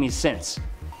fearsome enemies since.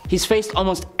 He's faced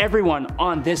almost everyone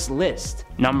on this list.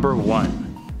 Number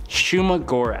 1,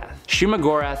 Shuma-Gorath.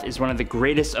 Shuma-Gorath is one of the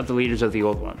greatest of the leaders of the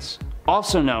Old Ones,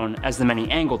 also known as the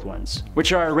Many-Angled Ones,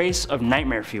 which are a race of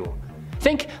nightmare fuel.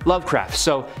 Think Lovecraft,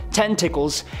 so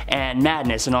tentacles and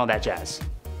madness and all that jazz.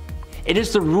 It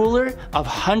is the ruler of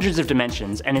hundreds of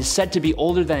dimensions and is said to be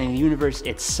older than the universe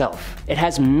itself. It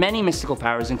has many mystical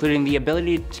powers, including the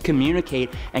ability to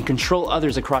communicate and control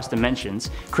others across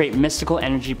dimensions, create mystical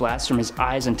energy blasts from his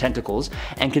eyes and tentacles,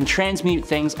 and can transmute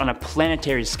things on a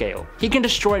planetary scale. He can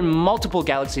destroy multiple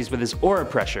galaxies with his aura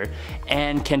pressure,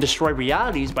 and can destroy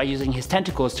realities by using his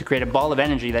tentacles to create a ball of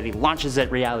energy that he launches at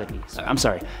realities. I'm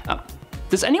sorry.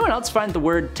 Does anyone else find the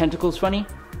word tentacles funny?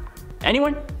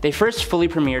 Anyone? They first fully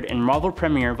premiered in Marvel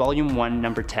Premiere Volume 1,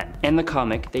 Number 10. In the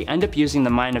comic, they end up using the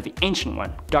mind of the Ancient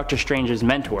One, Doctor Strange's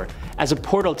mentor, as a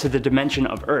portal to the dimension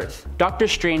of Earth. Doctor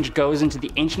Strange goes into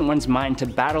the Ancient One's mind to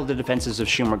battle the defenses of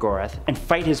Shuma-Gorath and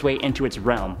fight his way into its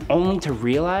realm, only to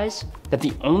realize that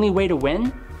the only way to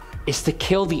win is to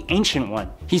kill the Ancient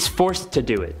One. He's forced to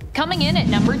do it. Coming in at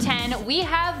number 10, we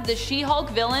have the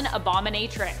She-Hulk villain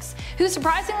Abominatrix, who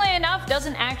surprisingly enough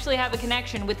doesn't actually have a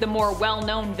connection with the more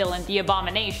well-known villain, the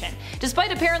Abomination,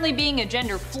 despite apparently being a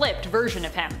gender-flipped version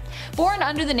of him. Born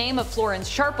under the name of Florence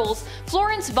Sharples,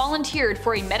 Florence volunteered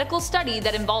for a medical study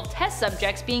that involved test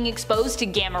subjects being exposed to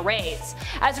gamma rays.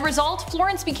 As a result,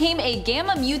 Florence became a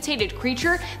gamma-mutated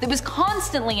creature that was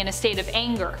constantly in a state of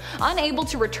anger, unable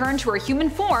to return to her human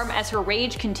form as her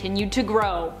rage continued to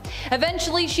grow.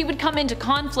 Eventually, she would come into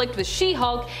conflict with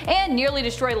She-Hulk and nearly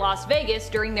destroy Las Vegas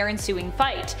during their ensuing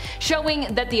fight,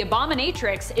 showing that the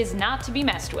Abominatrix is not to be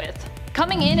messed with.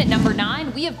 Coming in at number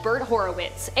 9, we have Bert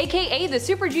Horowitz, aka the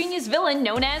super genius villain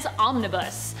known as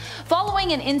Omnibus.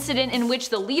 Following an incident in which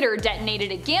the leader detonated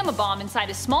a gamma bomb inside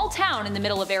a small town in the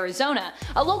middle of Arizona,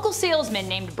 a local salesman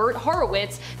named Bert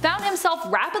Horowitz found himself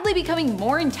rapidly becoming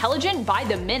more intelligent by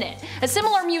the minute, a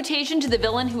similar mutation to the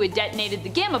villain who had detonated the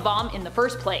gamma bomb in the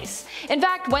first place. In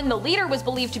fact, when the leader was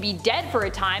believed to be dead for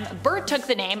a time, Bert took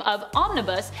the name of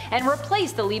Omnibus and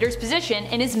replaced the leader's position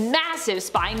in his massive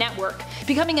spy network,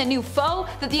 becoming a new foe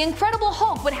that the Incredible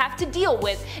Hulk would have to deal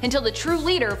with until the true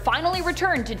leader finally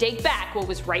returned to take back what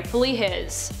was rightfully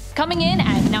his. Coming in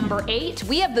at number 8,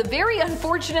 we have the very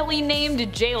unfortunately named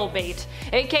Jailbait,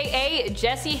 aka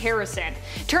Jesse Harrison,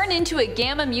 turned into a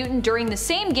gamma mutant during the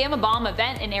same gamma bomb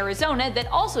event in Arizona that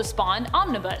also spawned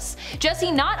Omnibus.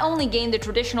 Jesse not only gained the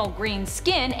traditional green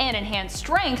skin and enhanced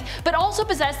strength, but also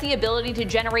possessed the ability to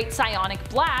generate psionic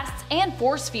blasts and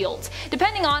force fields,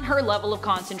 depending on her level of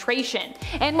concentration.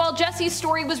 And while Jesse's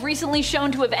story was recently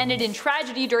shown to have ended in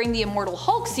tragedy during the Immortal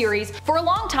Hulk series, for a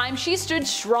long time she stood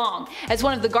strong as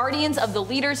one of the guardians of the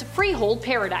leader's Freehold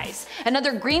paradise,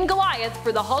 another green Goliath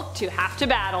for the Hulk to have to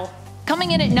battle.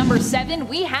 Coming in at number 7,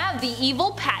 we have the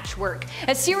evil Patchwork,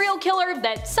 a serial killer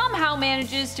that somehow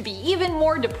manages to be even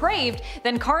more depraved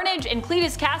than Carnage and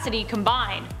Cletus Cassidy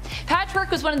combined.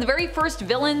 Patchwork was one of the very first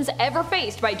villains ever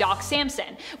faced by Doc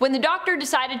Samson, when the Doctor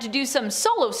decided to do some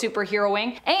solo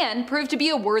superheroing and proved to be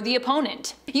a worthy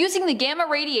opponent. Using the gamma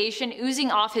radiation oozing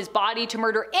off his body to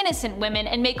murder innocent women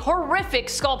and make horrific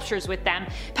sculptures with them,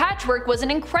 Patchwork was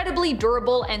an incredibly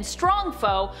durable and strong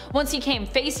foe once he came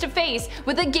face to face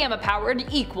with a gamma-powered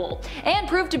equal, and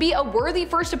proved to be a worthy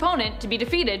first opponent to be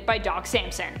defeated by Doc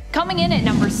Samson. Coming in at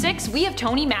number 6, we have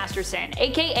Tony Masterson,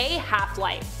 aka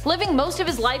Half-Life. Living most of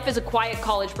his life as a quiet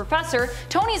college professor,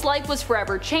 Tony's life was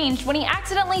forever changed when he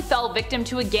accidentally fell victim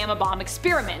to a gamma bomb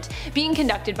experiment being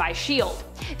conducted by S.H.I.E.L.D.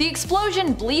 The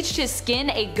explosion bleached his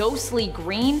skin a ghostly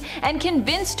green and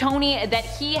convinced Tony that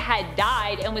he had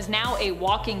died and was now a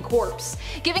walking corpse.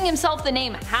 Giving himself the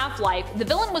name Half-Life, the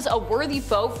villain was a worthy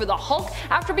foe for the Hulk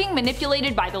after being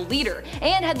manipulated by the leader,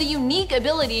 and had the unique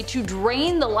ability to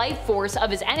drain the life force of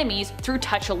his enemies through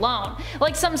touch alone,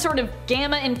 like some sort of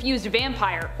gamma-infused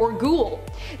vampire or ghoul.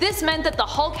 This meant that the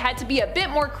Hulk had to be a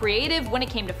bit more creative when it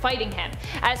came to fighting him,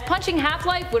 as punching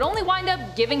Half-Life would only wind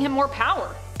up giving him more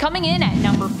power. Coming in at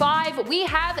number 5, we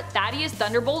have Thaddeus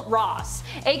Thunderbolt Ross,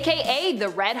 aka the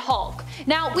Red Hulk.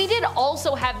 Now, we did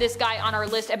also have this guy on our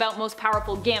list about most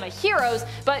powerful gamma heroes,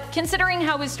 but considering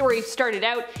how his story started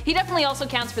out, he definitely also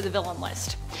counts for the villain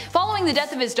list. Following the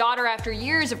death of his daughter after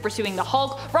years of pursuing the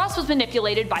Hulk, Ross was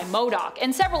manipulated by MODOK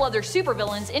and several other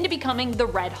supervillains into becoming the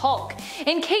Red Hulk,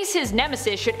 in case his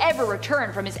nemesis should ever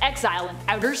return from his exile in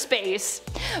outer space.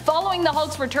 Following the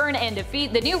Hulk's return and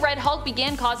defeat, the new Red Hulk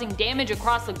began causing damage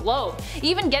across the globe,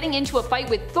 even getting into a fight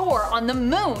with Thor on the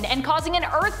moon and causing an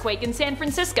earthquake in San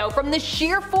Francisco from the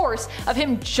sheer force of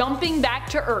him jumping back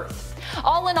to Earth.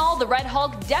 All in all, the Red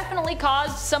Hulk definitely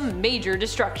caused some major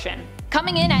destruction.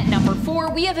 Coming in at number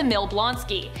 4, we have Emil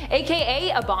Blonsky, aka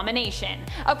Abomination.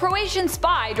 A Croatian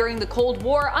spy during the Cold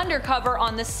War undercover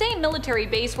on the same military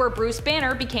base where Bruce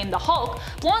Banner became the Hulk,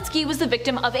 Blonsky was the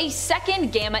victim of a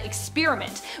second gamma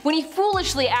experiment when he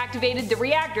foolishly activated the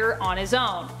reactor on his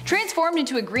own. Transformed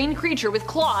into a green creature with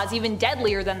claws even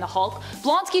deadlier than the Hulk,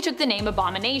 Blonsky took the name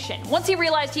Abomination once he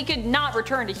realized he could not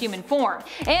return to human form,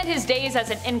 and his days as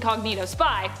an incognito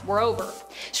spy were over.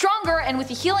 Stronger and with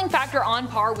a healing factor on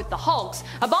par with the Hulk,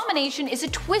 Abomination is a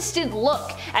twisted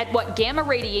look at what gamma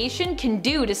radiation can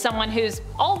do to someone who's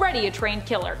already a trained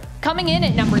killer. Coming in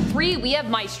at number 3, we have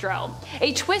Maestro,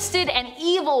 a twisted and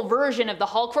evil version of the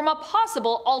Hulk from a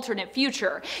possible alternate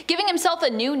future, giving himself a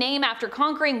new name after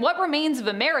conquering what remains of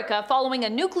America following a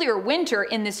nuclear winter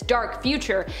in this dark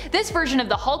future. This version of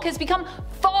the Hulk has become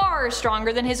far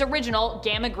stronger than his original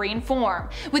gamma green form,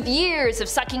 with years of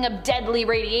sucking up deadly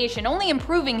radiation only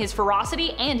improving his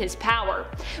ferocity and his power.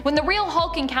 When the real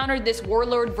Hulk encountered this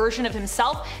warlord version of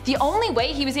himself, the only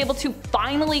way he was able to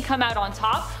finally come out on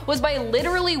top was by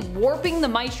literally warping the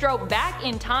Maestro back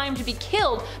in time to be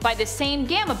killed by the same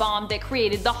gamma bomb that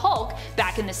created the Hulk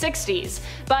back in the 60s.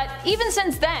 But even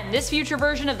since then, this future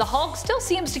version of the Hulk still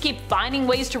seems to keep finding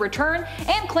ways to return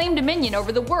and claim dominion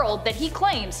over the world that he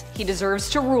claims he deserves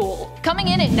to rule. Coming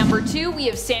in at number 2, we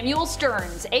have Samuel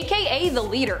Stearns, aka the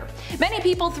Leader. Many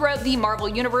people throughout the Marvel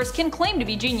Universe can claim to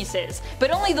be geniuses,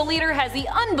 but only the Leader has the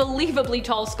unbelievably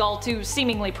tall skull to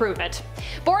seemingly prove it.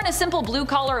 Born a simple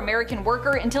blue-collar American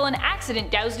worker until an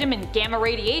accident doused him in gamma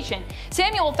radiation,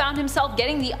 Samuel found himself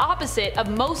getting the opposite of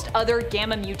most other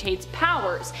gamma mutates'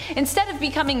 powers. Instead of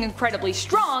becoming incredibly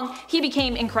strong, he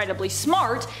became incredibly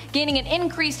smart, gaining an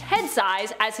increased head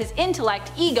size as his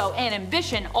intellect, ego, and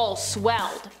ambition all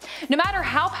swelled. No matter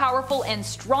how powerful and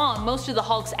strong most of the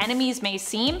Hulk's enemies may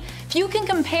seem, few can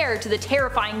compare to the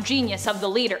terrifying genius of the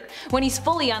leader when he's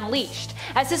fully unleashed,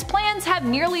 as his plans have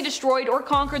nearly destroyed or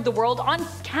conquered the world on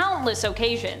countless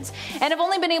occasions, and have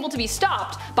only been able to be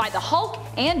stopped by the Hulk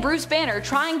and Bruce Banner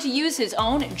trying to use his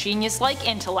own genius-like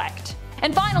intellect.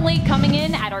 And finally, coming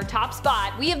in at our top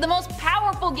spot, we have the most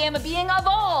powerful gamma being of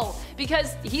all,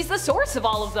 because he's the source of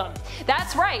all of them.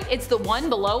 That's right, it's the one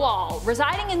below all,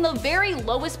 residing in the very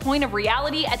lowest point of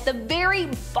reality at the very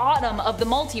bottom of the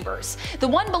multiverse. The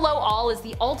one below all is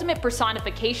the ultimate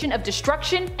personification of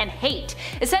destruction and hate,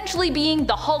 essentially being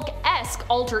the Hulk-esque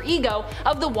alter ego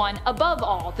of the one above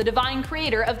all, the divine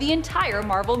creator of the entire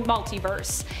Marvel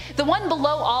multiverse. The one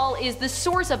below all is the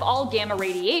source of all gamma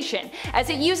radiation,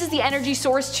 as it uses the energy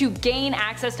source to gain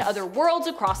access to other worlds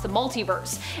across the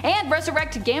multiverse, and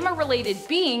resurrect gamma-related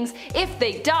beings if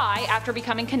they die after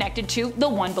becoming connected to the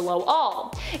one below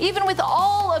all. Even with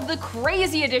all of the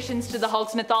crazy additions to the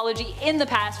Hulk's mythology in the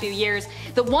past few years,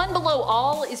 the one below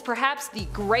all is perhaps the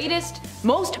greatest,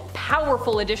 most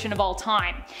powerful addition of all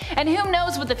time. And who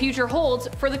knows what the future holds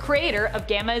for the creator of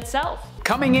Gamma itself.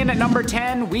 Coming in at number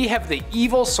 10, we have the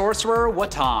evil sorcerer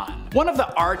Watan. One of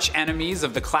the arch enemies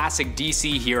of the classic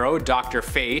DC hero Dr.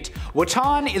 Fate,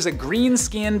 Watan is a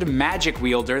green-skinned magic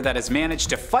wielder that has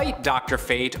managed to fight Dr.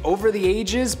 Fate over the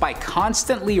ages by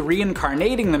constantly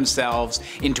reincarnating themselves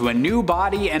into a new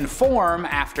body and form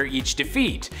after each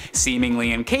defeat,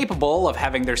 seemingly incapable of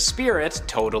having their spirit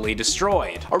totally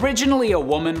destroyed. Originally a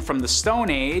woman from the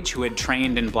Stone Age who had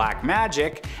trained in black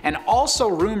magic, and also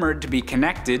rumored to be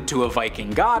connected to a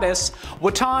Viking goddess,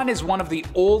 Watan is one of the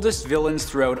oldest villains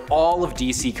throughout all of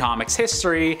DC Comics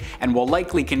history, and will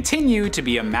likely continue to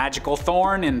be a magical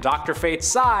thorn in Dr. Fate's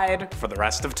side for the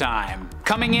rest of time.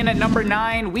 Coming in at number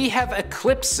 9, we have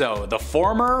Eclipso, the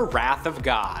former Wrath of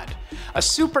God. A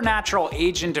supernatural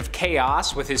agent of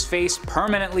chaos with his face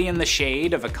permanently in the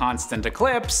shade of a constant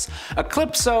eclipse,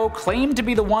 Eclipso claimed to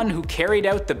be the one who carried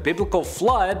out the biblical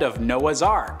flood of Noah's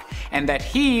Ark, and that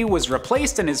he was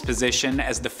replaced in his position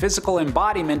as the physical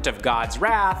embodiment of God's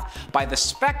wrath by the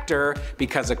Spectre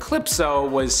because Eclipso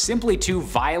was simply too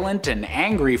violent and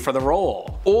angry for the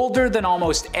role. Older than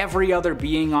almost every other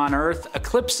being on Earth,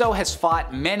 Eclipso has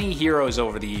fought many heroes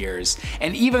over the years,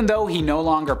 and even though he no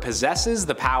longer possesses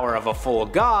the power of a full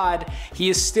god, he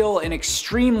is still an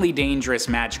extremely dangerous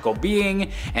magical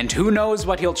being, and who knows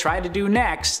what he'll try to do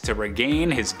next to regain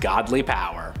his godly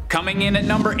power. Coming in at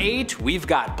number 8, we've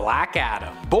got Black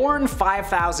Adam. Born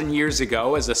 5,000 years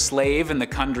ago as a slave in the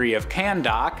country of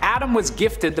Kahndaq, Adam was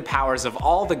gifted the powers of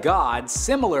all the gods,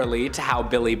 similarly to how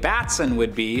Billy Batson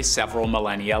would be several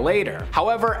millennia later.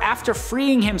 However, after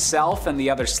freeing himself and the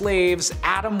other slaves,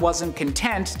 Adam wasn't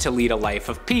content to lead a life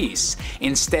of peace,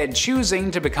 instead choosing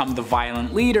to become the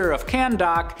violent leader of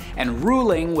Kahndaq and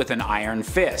ruling with an iron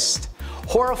fist.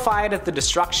 Horrified at the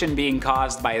destruction being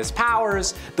caused by his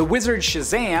powers, the wizard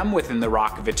Shazam within the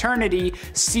Rock of Eternity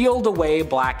sealed away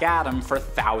Black Adam for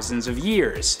thousands of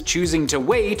years, choosing to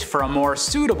wait for a more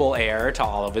suitable heir to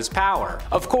all of his power.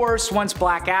 Of course, once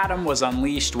Black Adam was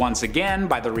unleashed once again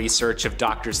by the research of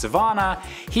Dr. Sivana,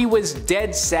 he was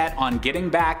dead set on getting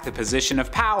back the position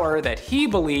of power that he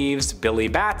believes Billy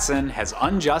Batson has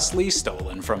unjustly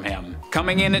stolen from him.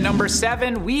 Coming in at number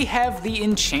 7, we have the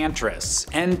Enchantress,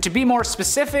 and to be more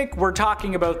specific, we're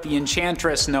talking about the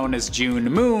Enchantress known as June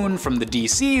Moon from the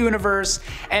DC universe,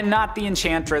 and not the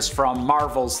Enchantress from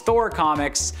Marvel's Thor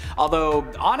comics, although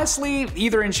honestly,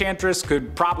 either Enchantress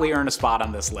could probably earn a spot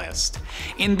on this list.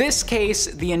 In this case,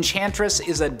 the Enchantress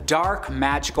is a dark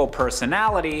magical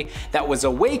personality that was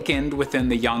awakened within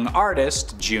the young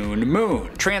artist June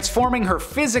Moon, transforming her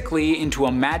physically into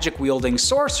a magic-wielding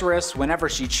sorceress whenever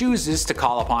she chooses to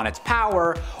call upon its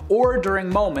power, or during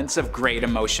moments of great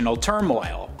emotional turmoil.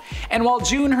 And while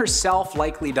June herself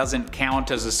likely doesn't count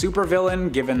as a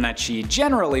supervillain given that she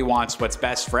generally wants what's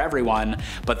best for everyone,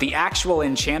 but the actual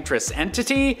Enchantress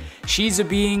entity, she's a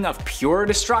being of pure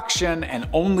destruction, and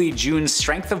only June's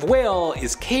strength of will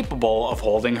is capable of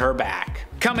holding her back.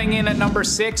 Coming in at number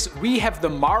 6, we have the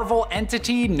Marvel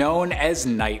entity known as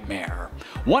Nightmare.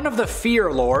 One of the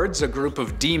Fear Lords, a group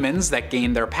of demons that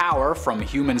gain their power from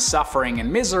human suffering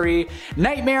and misery,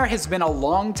 Nightmare has been a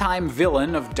longtime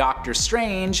villain of Doctor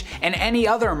Strange Strange, and any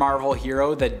other Marvel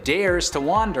hero that dares to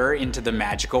wander into the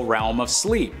magical realm of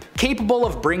sleep. Capable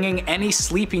of bringing any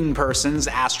sleeping person's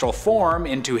astral form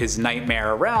into his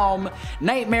nightmare realm,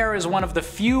 Nightmare is one of the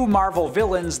few Marvel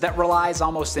villains that relies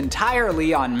almost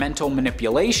entirely on mental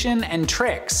manipulation and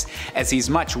tricks, as he's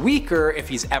much weaker if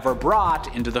he's ever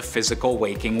brought into the physical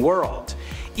waking world.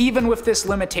 Even with this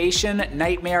limitation,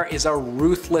 Nightmare is a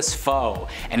ruthless foe,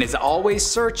 and is always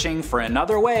searching for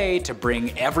another way to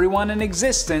bring everyone in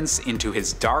existence into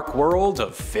his dark world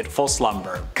of fitful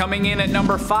slumber. Coming in at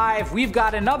number 5, we've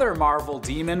got another Marvel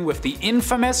demon with the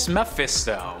infamous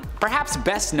Mephisto. Perhaps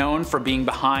best known for being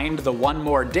behind the One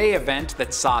More Day event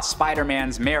that saw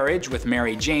Spider-Man's marriage with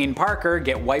Mary Jane Parker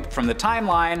get wiped from the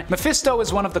timeline, Mephisto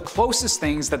is one of the closest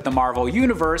things that the Marvel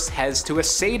Universe has to a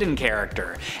Satan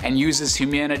character, and uses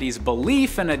humanity's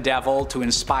belief in a devil to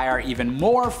inspire even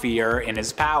more fear in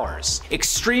his powers.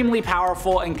 Extremely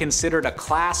powerful and considered a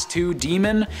Class 2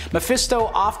 demon, Mephisto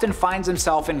often finds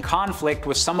himself in conflict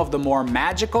with some of the more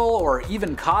magical or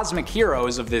even cosmic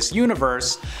heroes of this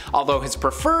universe, although his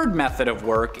preferred method of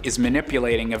work is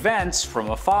manipulating events from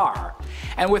afar.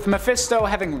 And with Mephisto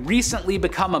having recently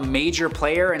become a major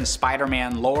player in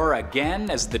Spider-Man lore again,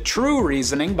 as the true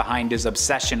reasoning behind his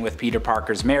obsession with Peter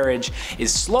Parker's marriage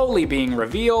is slowly being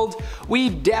revealed, we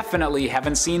definitely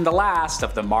haven't seen the last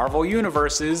of the Marvel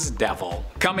Universe's devil.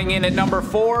 Coming in at number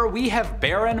 4, we have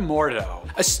Baron Mordo.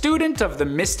 A student of the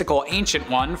mystical Ancient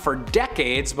One for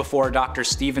decades before Dr.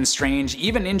 Stephen Strange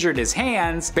even injured his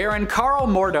hands, Baron Karl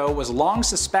Mordo was long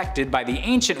suspected by the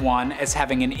Ancient One as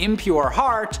having an impure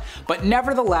heart, but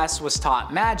nevertheless was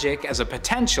taught magic as a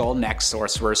potential next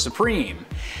Sorcerer Supreme.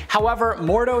 However,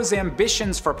 Mordo's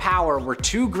ambitions for power were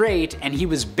too great, and he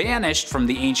was banished from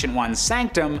the Ancient One's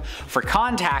sanctum for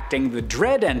contacting the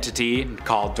dread entity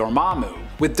called Dormammu.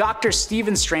 With Dr.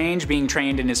 Stephen Strange being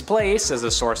trained in his place as a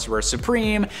Sorcerer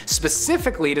Supreme,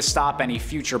 specifically to stop any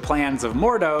future plans of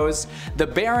Mordo's, the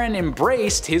Baron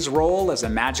embraced his role as a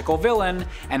magical villain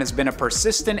and has been a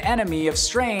persistent enemy of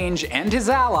Strange and his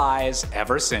allies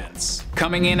ever since.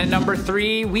 Coming in at number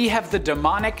 3, we have the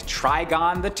demonic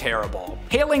Trigon the Terrible.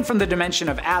 Hailing from the dimension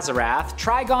of Azarath,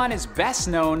 Trigon is best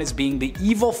known as being the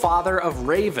evil father of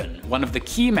Raven, one of the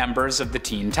key members of the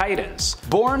Teen Titans.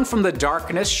 Born from the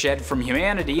darkness shed from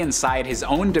humanity inside his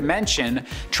own dimension,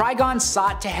 Trigon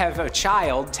sought to have a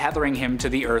child tethering him to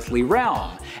the earthly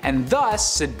realm, and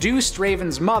thus seduced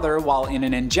Raven's mother while in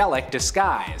an angelic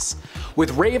disguise.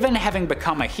 With Raven having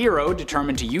become a hero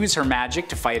determined to use her magic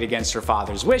to fight against her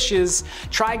father's wishes,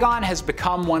 Trigon has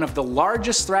become one of the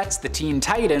largest threats the Teen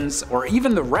Titans, or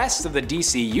even the rest of the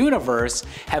DC universe,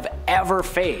 have ever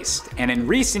faced, and in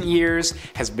recent years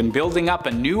has been building up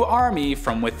a new army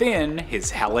from within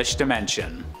his hellish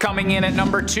dimension. Coming in at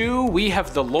number 2, we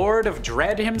have the Lord of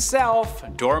Dread himself,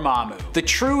 Dormammu. The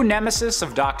true nemesis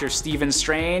of Dr. Stephen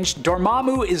Strange,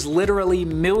 Dormammu is literally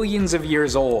millions of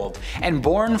years old, and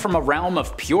born from a realm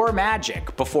of pure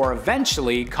magic before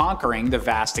eventually conquering the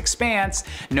vast expanse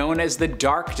known as the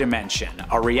Dark Dimension,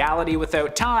 a reality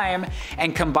without time,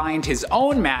 and combined his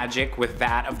own magic with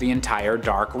that of the entire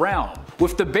Dark Realm.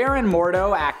 With the Baron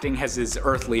Mordo acting as his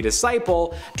earthly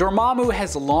disciple, Dormammu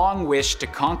has long wished to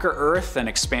conquer Earth and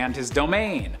expand his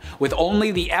domain, with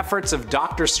only the efforts of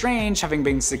Doctor Strange having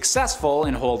been successful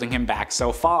in holding him back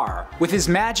so far. With his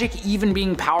magic even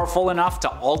being powerful enough to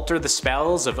alter the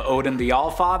spells of Odin the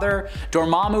Allfather,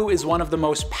 Dormammu is one of the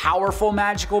most powerful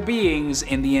magical beings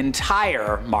in the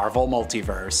entire Marvel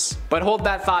multiverse. But hold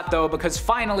that thought though, because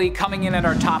finally coming in at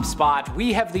our top spot,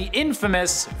 we have the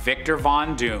infamous Victor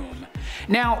Von Doom.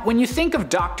 Now, when you think of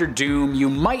Dr. Doom, you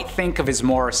might think of his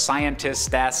more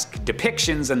scientist-esque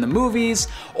depictions in the movies,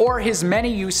 or his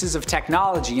many uses of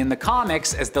technology in the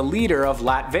comics as the leader of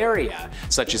Latveria,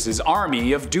 such as his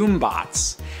army of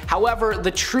Doombots. However,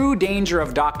 the true danger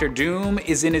of Dr. Doom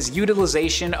is in his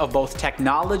utilization of both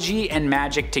technology and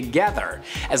magic together,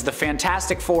 as the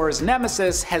Fantastic Four's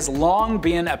nemesis has long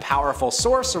been a powerful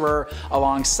sorcerer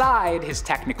alongside his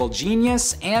technical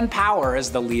genius and power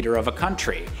as the leader of a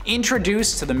country. Introduced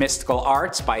to the mystical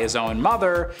arts by his own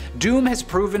mother, Doom has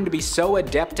proven to be so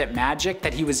adept at magic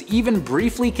that he was even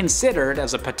briefly considered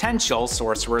as a potential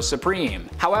Sorcerer Supreme.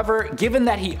 However, given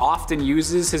that he often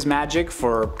uses his magic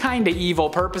for kinda evil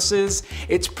purposes,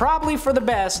 it's probably for the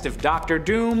best if Dr.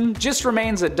 Doom just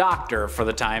remains a doctor for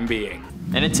the time being.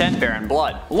 And at 10, Baron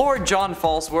Blood. Lord John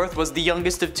Falsworth was the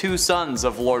youngest of 2 sons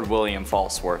of Lord William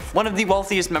Falsworth, one of the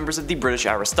wealthiest members of the British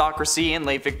aristocracy in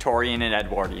late Victorian and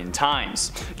Edwardian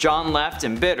times. John left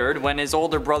embittered when his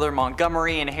older brother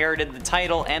Montgomery inherited the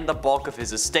title and the bulk of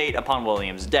his estate upon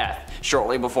William's death,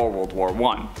 shortly before World War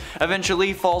I.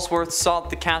 Eventually, Falsworth sought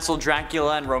the Castle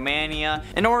Dracula in Romania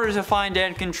in order to find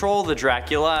and control the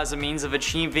Dracula as a means of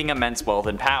achieving immense wealth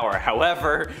and power.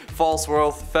 However,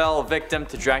 Falsworth fell victim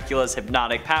to Dracula's hypnotic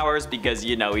powers because,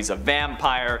 you know, he's a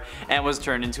vampire, and was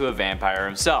turned into a vampire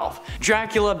himself.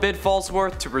 Dracula bid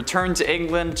Falsworth to return to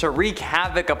England to wreak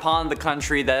havoc upon the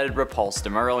country that had repulsed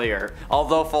him earlier.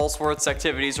 Although Falsworth's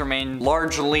activities remained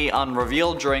largely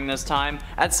unrevealed during this time,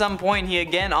 at some point he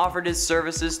again offered his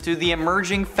services to the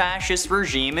emerging fascist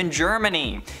regime in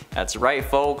Germany. That's right,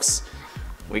 folks.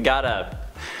 We gotta...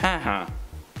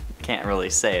 can't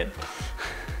really say it.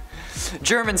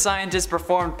 German scientists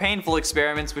performed painful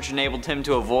experiments which enabled him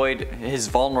to avoid his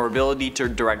vulnerability to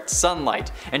direct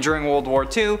sunlight, and during World War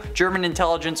II, German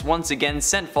intelligence once again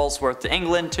sent Falsworth to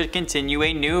England to continue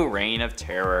a new reign of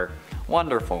terror.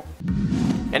 Wonderful.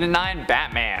 And at 9,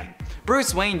 Batman.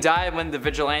 Bruce Wayne died when the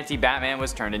vigilante Batman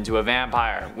was turned into a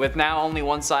vampire. With now only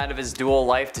one side of his dual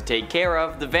life to take care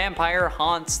of, the vampire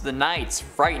haunts the nights,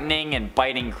 frightening and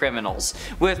biting criminals.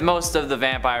 With most of the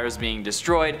vampires being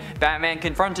destroyed, Batman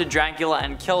confronted Dracula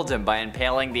and killed him by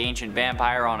impaling the ancient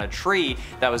vampire on a tree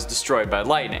that was destroyed by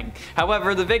lightning.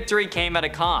 However, the victory came at a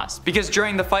cost, because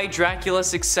during the fight Dracula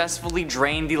successfully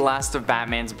drained the last of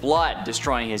Batman's blood,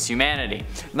 destroying his humanity.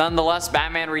 Nonetheless,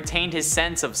 Batman retained his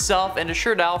sense of self and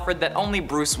assured Alfred that only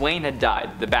Bruce Wayne had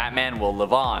died. The Batman will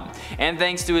live on, and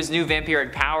thanks to his new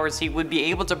vampiric powers he would be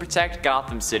able to protect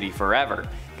Gotham City forever.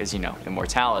 Because, you know,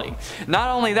 immortality. Not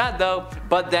only that though,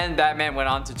 but then Batman went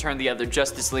on to turn the other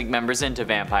Justice League members into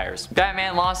vampires.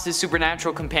 Batman lost his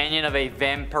supernatural companion of a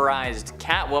vampirized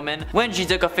Catwoman when she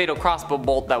took a fatal crossbow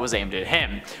bolt that was aimed at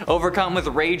him. Overcome with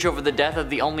rage over the death of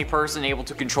the only person able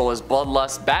to control his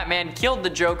bloodlust, Batman killed the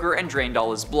Joker and drained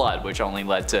all his blood, which only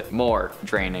led to more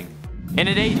draining. And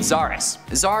at 8, Zaris.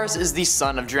 Zaris is the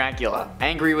son of Dracula.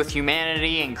 Angry with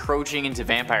humanity, encroaching into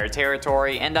vampire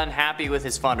territory, and unhappy with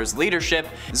his founder's leadership,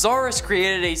 Zaris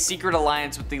created a secret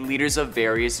alliance with the leaders of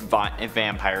various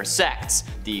vampire sects.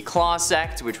 The Claw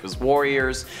sect, which was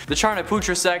warriors, the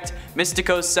Charnaputra sect,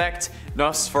 Mysticos sect,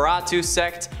 Nosferatu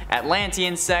sect,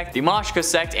 Atlantean sect, the Moshka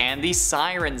sect, and the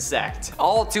Siren sect,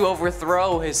 all to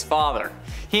overthrow his father.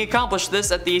 He accomplished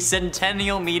this at the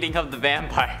Centennial Meeting of the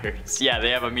Vampires. Yeah,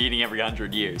 they have a meeting every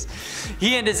 100 years.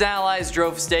 He and his allies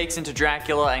drove stakes into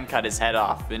Dracula and cut his head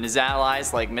off, and his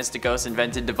allies, like Mysticos,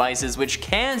 invented devices which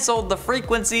cancelled the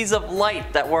frequencies of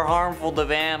light that were harmful to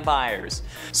vampires.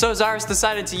 So Zaris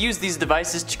decided to use these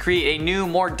devices to create a new,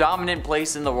 more dominant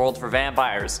place in the world for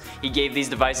vampires. He gave these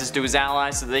devices to his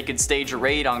allies so they could stage a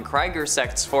raid on Krieger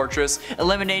sect's fortress,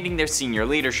 eliminating their senior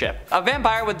leadership. A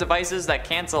vampire with devices that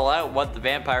cancel out what the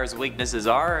vampire's weaknesses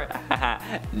are?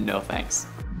 No thanks.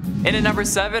 And at number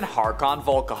 7, Harkon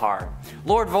Volkihar.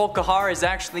 Lord Volkihar is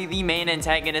actually the main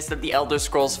antagonist of the Elder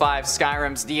Scrolls V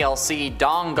Skyrim's DLC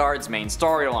Dawnguard's main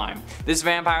storyline. This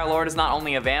vampire lord is not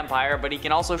only a vampire, but he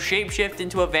can also shapeshift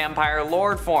into a vampire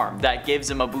lord form that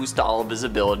gives him a boost to all of his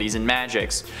abilities and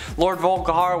magics. Lord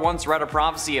Volkihar once read a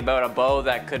prophecy about a bow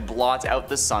that could blot out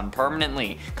the sun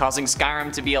permanently, causing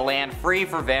Skyrim to be a land free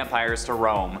for vampires to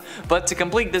roam. But to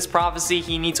complete this prophecy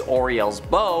he needs Auriel's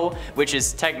bow, which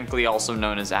is technically also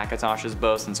known as Akatosh's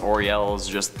bow, since Auriel is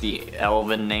just the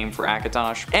elven name for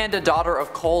Akatosh, and a daughter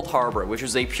of Cold Harbor, which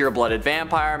is a pure-blooded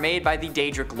vampire made by the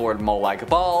Daedric Lord Molag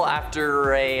Bal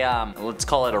after a, let's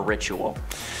call it a ritual.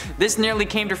 This nearly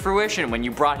came to fruition when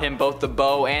you brought him both the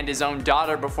bow and his own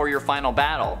daughter before your final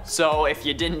battle, so if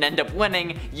you didn't end up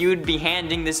winning, you'd be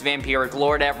handing this vampiric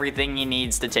lord everything he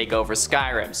needs to take over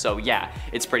Skyrim, so yeah,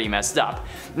 it's pretty messed up.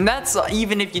 And that's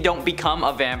even if you don't become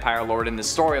a vampire lord in the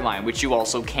storyline, which you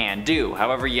also can do.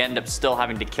 However, you end up still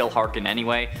having to kill Harkon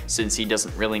anyway, since he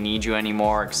doesn't really need you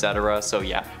anymore, etc. So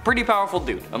yeah, pretty powerful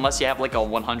dude, unless you have like a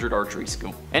 100 archery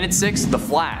skill. And at 6, The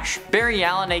Flash. Barry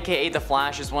Allen, aka The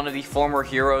Flash, is one of the former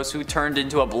heroes who turned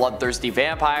into a bloodthirsty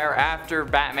vampire after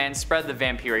Batman spread the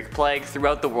vampiric plague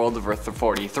throughout the world of Earth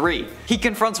 43. He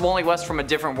confronts Wally West from a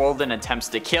different world and attempts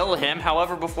to kill him,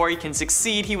 however before he can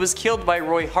succeed he was killed by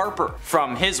Roy Harper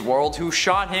from his world, who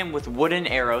shot him with wooden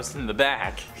arrows in the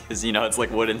back. because you know it's like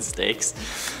wooden stakes.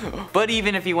 But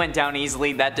even if he went down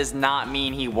easily, that does not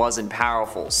mean he wasn't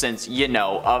powerful, since, you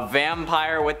know, a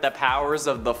vampire with the powers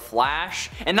of the Flash,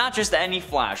 and not just any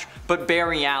Flash, but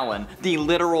Barry Allen, the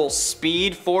literal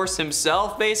Speed Force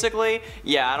himself, basically.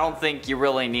 Yeah, I don't think you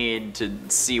really need to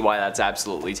see why that's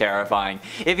absolutely terrifying.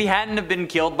 If he hadn't have been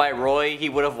killed by Roy, he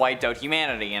would have wiped out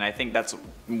humanity, and I think that's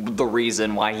the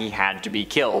reason why he had to be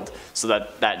killed, so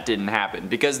that didn't happen,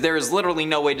 because there is literally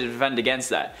no way to defend against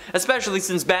that, especially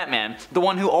since Batman, the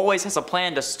one who always has a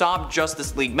plan to stop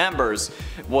Justice League members,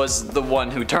 was the one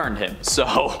who turned him,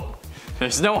 so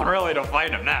there's no one really to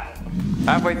fight him now.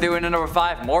 Halfway through into number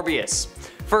 5, Morbius.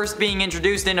 First being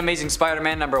introduced in Amazing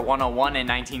Spider-Man number 101 in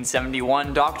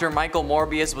 1971, Dr. Michael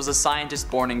Morbius was a scientist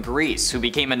born in Greece who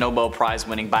became a Nobel Prize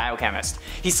winning biochemist.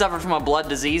 He suffered from a blood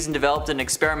disease and developed an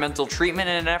experimental treatment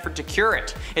in an effort to cure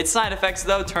it. Its side effects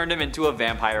though turned him into a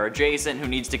vampire adjacent who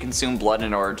needs to consume blood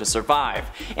in order to survive,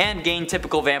 and gain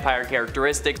typical vampire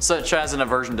characteristics such as an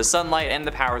aversion to sunlight and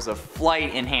the powers of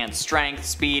flight, enhanced strength,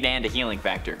 speed, and a healing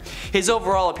factor. His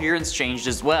overall appearance changed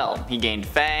as well. He gained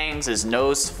fangs, his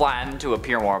nose flattened to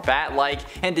appear more bat-like,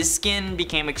 and his skin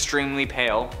became extremely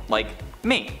pale, like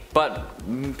me. But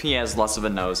he has less of a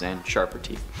nose and sharper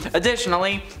teeth.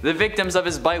 Additionally, the victims of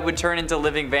his bite would turn into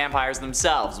living vampires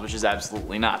themselves, which is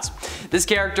absolutely nuts. This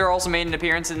character also made an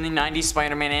appearance in the 90s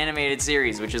Spider-Man animated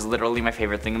series, which is literally my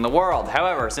favorite thing in the world.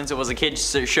 However, since it was a kid's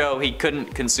show, he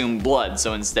couldn't consume blood,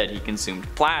 so instead he consumed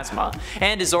plasma.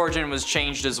 And his origin was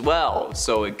changed as well,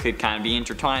 so it could kind of be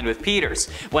intertwined with Peter's,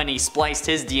 when he spliced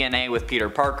his DNA with Peter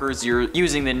Parker's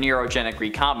using the neurogenic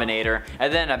recombinator,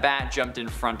 and then a bat jumped in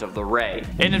front of the ray.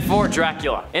 And in 4,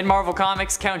 Dracula. In Marvel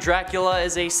Comics, Count Dracula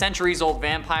is a centuries-old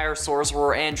vampire,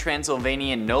 sorcerer, and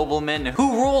Transylvanian nobleman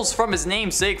who rules from his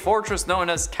namesake fortress known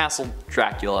as Castle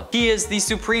Dracula. He is the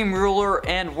supreme ruler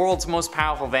and world's most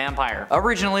powerful vampire.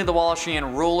 Originally the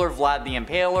Wallachian ruler Vlad the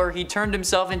Impaler, he turned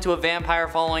himself into a vampire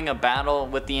following a battle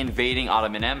with the invading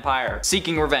Ottoman Empire,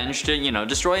 seeking revenge to, you know,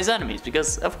 destroy his enemies,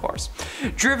 because of course.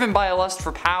 Driven by a lust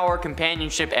for power,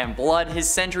 companionship, and blood, his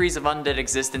centuries of undead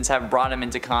existence have brought him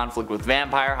into conflict with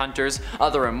vampire hunters,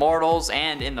 other immortals,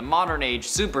 and in the modern age,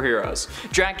 superheroes.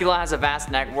 Dracula has a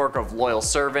vast network of loyal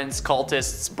servants,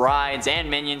 cultists, brides, and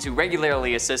minions who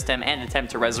regularly assist him and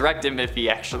attempt to resurrect him if he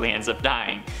actually ends up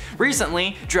dying.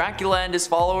 Recently, Dracula and his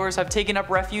followers have taken up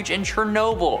refuge in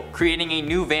Chernobyl, creating a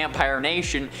new vampire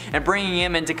nation and bringing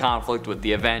him into conflict with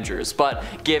the Avengers. But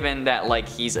given that like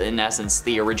he's in essence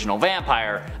the original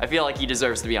vampire, I feel like he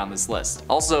deserves to be on this list.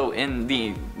 Also, in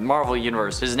the Marvel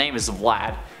universe, his name is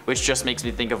Vlad, which just makes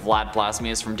me think of Vlad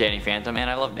Plasmius from Danny Phantom, and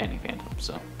I love Danny Phantom,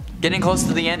 so. Getting close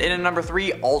to the end, in at number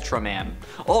 3, Ultraman.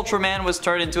 Ultraman was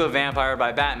turned into a vampire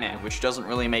by Batman, which doesn't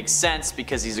really make sense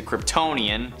because he's a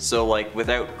Kryptonian, so like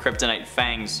without kryptonite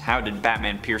fangs, how did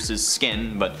Batman pierce his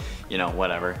skin? But you know,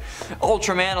 whatever.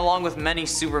 Ultraman, along with many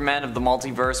Supermen of the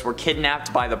multiverse, were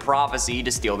kidnapped by the Prophecy to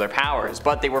steal their powers,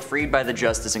 but they were freed by the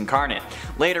Justice Incarnate.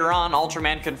 Later on,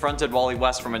 Ultraman confronted Wally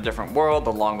West from a different world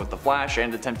along with the Flash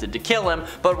and attempted to kill him,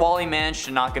 but Wally managed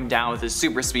to knock him down with his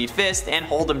super speed fist and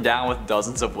hold him down with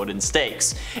dozens of wooden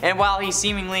stakes. And while he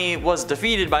seemingly was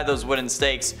defeated by those wooden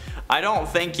stakes, I don't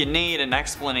think you need an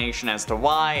explanation as to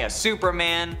why a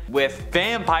Superman with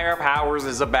vampire powers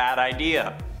is a bad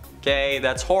idea. Okay,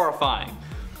 that's horrifying.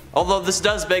 Although this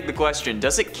does beg the question,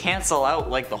 does it cancel out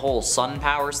like the whole sun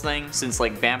powers thing, since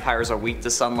like vampires are weak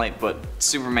to sunlight but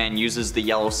Superman uses the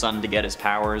yellow sun to get his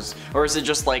powers? Or is it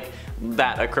just like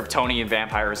that a Kryptonian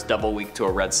vampire is double weak to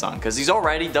a red sun? Because he's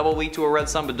already double weak to a red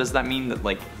sun, but does that mean that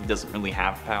like he doesn't really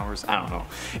have powers? I don't know.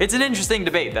 It's an interesting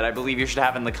debate that I believe you should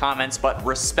have in the comments, but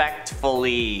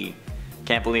respectfully.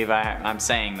 Can't believe I'm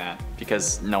saying that,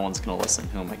 because no one's gonna listen.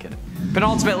 Who am I kidding?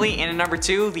 Penultimately, in at number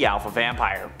 2, the Alpha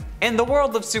Vampire. In the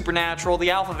world of Supernatural,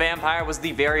 the Alpha Vampire was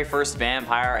the very first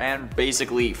vampire and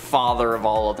basically father of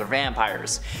all other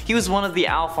vampires. He was one of the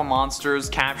alpha monsters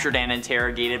captured and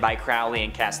interrogated by Crowley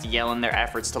and Castiel in their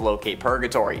efforts to locate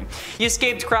Purgatory. He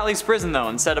escaped Crowley's prison though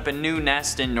and set up a new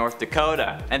nest in North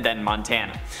Dakota, and then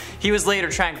Montana. He was later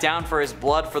tracked down for his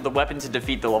blood for the weapon to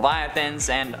defeat the Leviathans,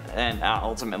 and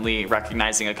ultimately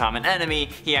recognizing a common enemy,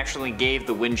 he actually gave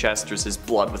the Winchesters his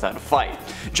blood without a fight.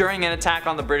 During an attack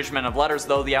on the British Men of Letters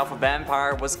though, the Alpha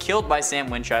Vampire was killed by Sam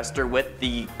Winchester with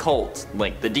the cult,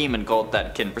 like the demon cult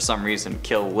that can for some reason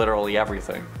kill literally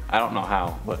everything. I don't know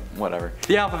how, but whatever.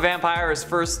 The alpha vampire is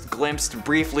first glimpsed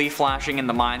briefly flashing in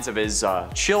the minds of his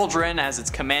children as it's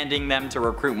commanding them to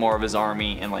recruit more of his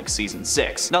army in like season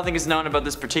 6. Nothing is known about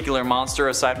this particular monster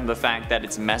aside from the fact that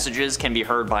its messages can be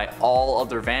heard by all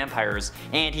other vampires,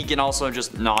 and he can also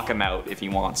just knock them out if he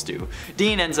wants to.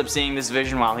 Dean ends up seeing this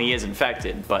vision while he is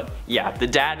infected, but yeah, the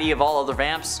daddy of all other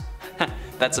vamps?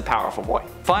 That's a powerful boy.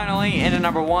 Finally, in at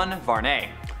number 1, Varney.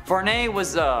 Varney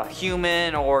was a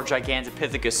human or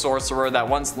Gigantopithecus sorcerer that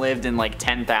once lived in like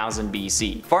 10,000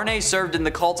 BC. Varney served in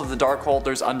the cult of the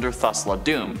Darkholders under Thusla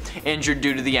Doom. Injured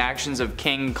due to the actions of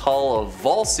King Kull of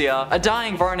Volscia, a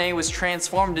dying Varney was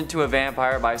transformed into a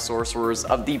vampire by sorcerers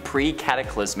of the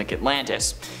pre-cataclysmic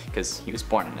Atlantis, because he was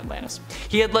born in Atlantis.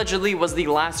 He allegedly was the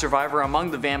last survivor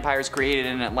among the vampires created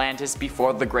in Atlantis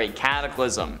before the Great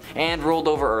Cataclysm, and ruled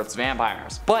over Earth's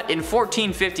vampires. But in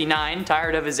 1459,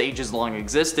 tired of his ages-long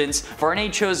existence, Varney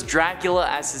chose Dracula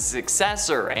as his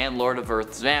successor and Lord of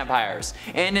Earth's vampires,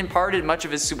 and imparted much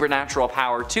of his supernatural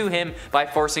power to him by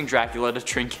forcing Dracula to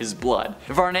drink his blood.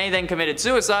 Varney then committed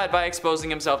suicide by exposing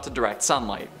himself to direct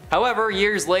sunlight. However,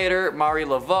 years later, Marie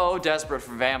Laveau, desperate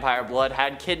for vampire blood,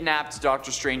 had kidnapped Doctor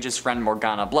Strange's friend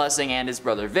Morgana Blessing and his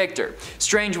brother Victor.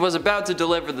 Strange was about to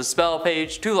deliver the spell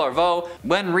page to Laveau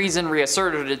when reason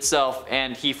reasserted itself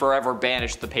and he forever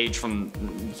banished the page from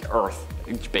Earth,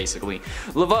 basically.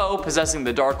 Laveau, possessing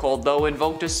the Darkhold though,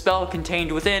 invoked a spell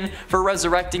contained within for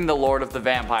resurrecting the Lord of the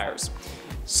Vampires.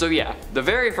 So yeah, the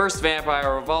very first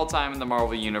vampire of all time in the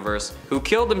Marvel Universe, who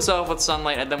killed himself with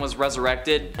sunlight and then was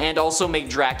resurrected, and also made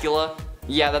Dracula,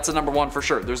 yeah, that's a number 1 for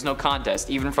sure. There's no contest,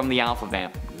 even from the alpha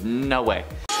vamp. No way.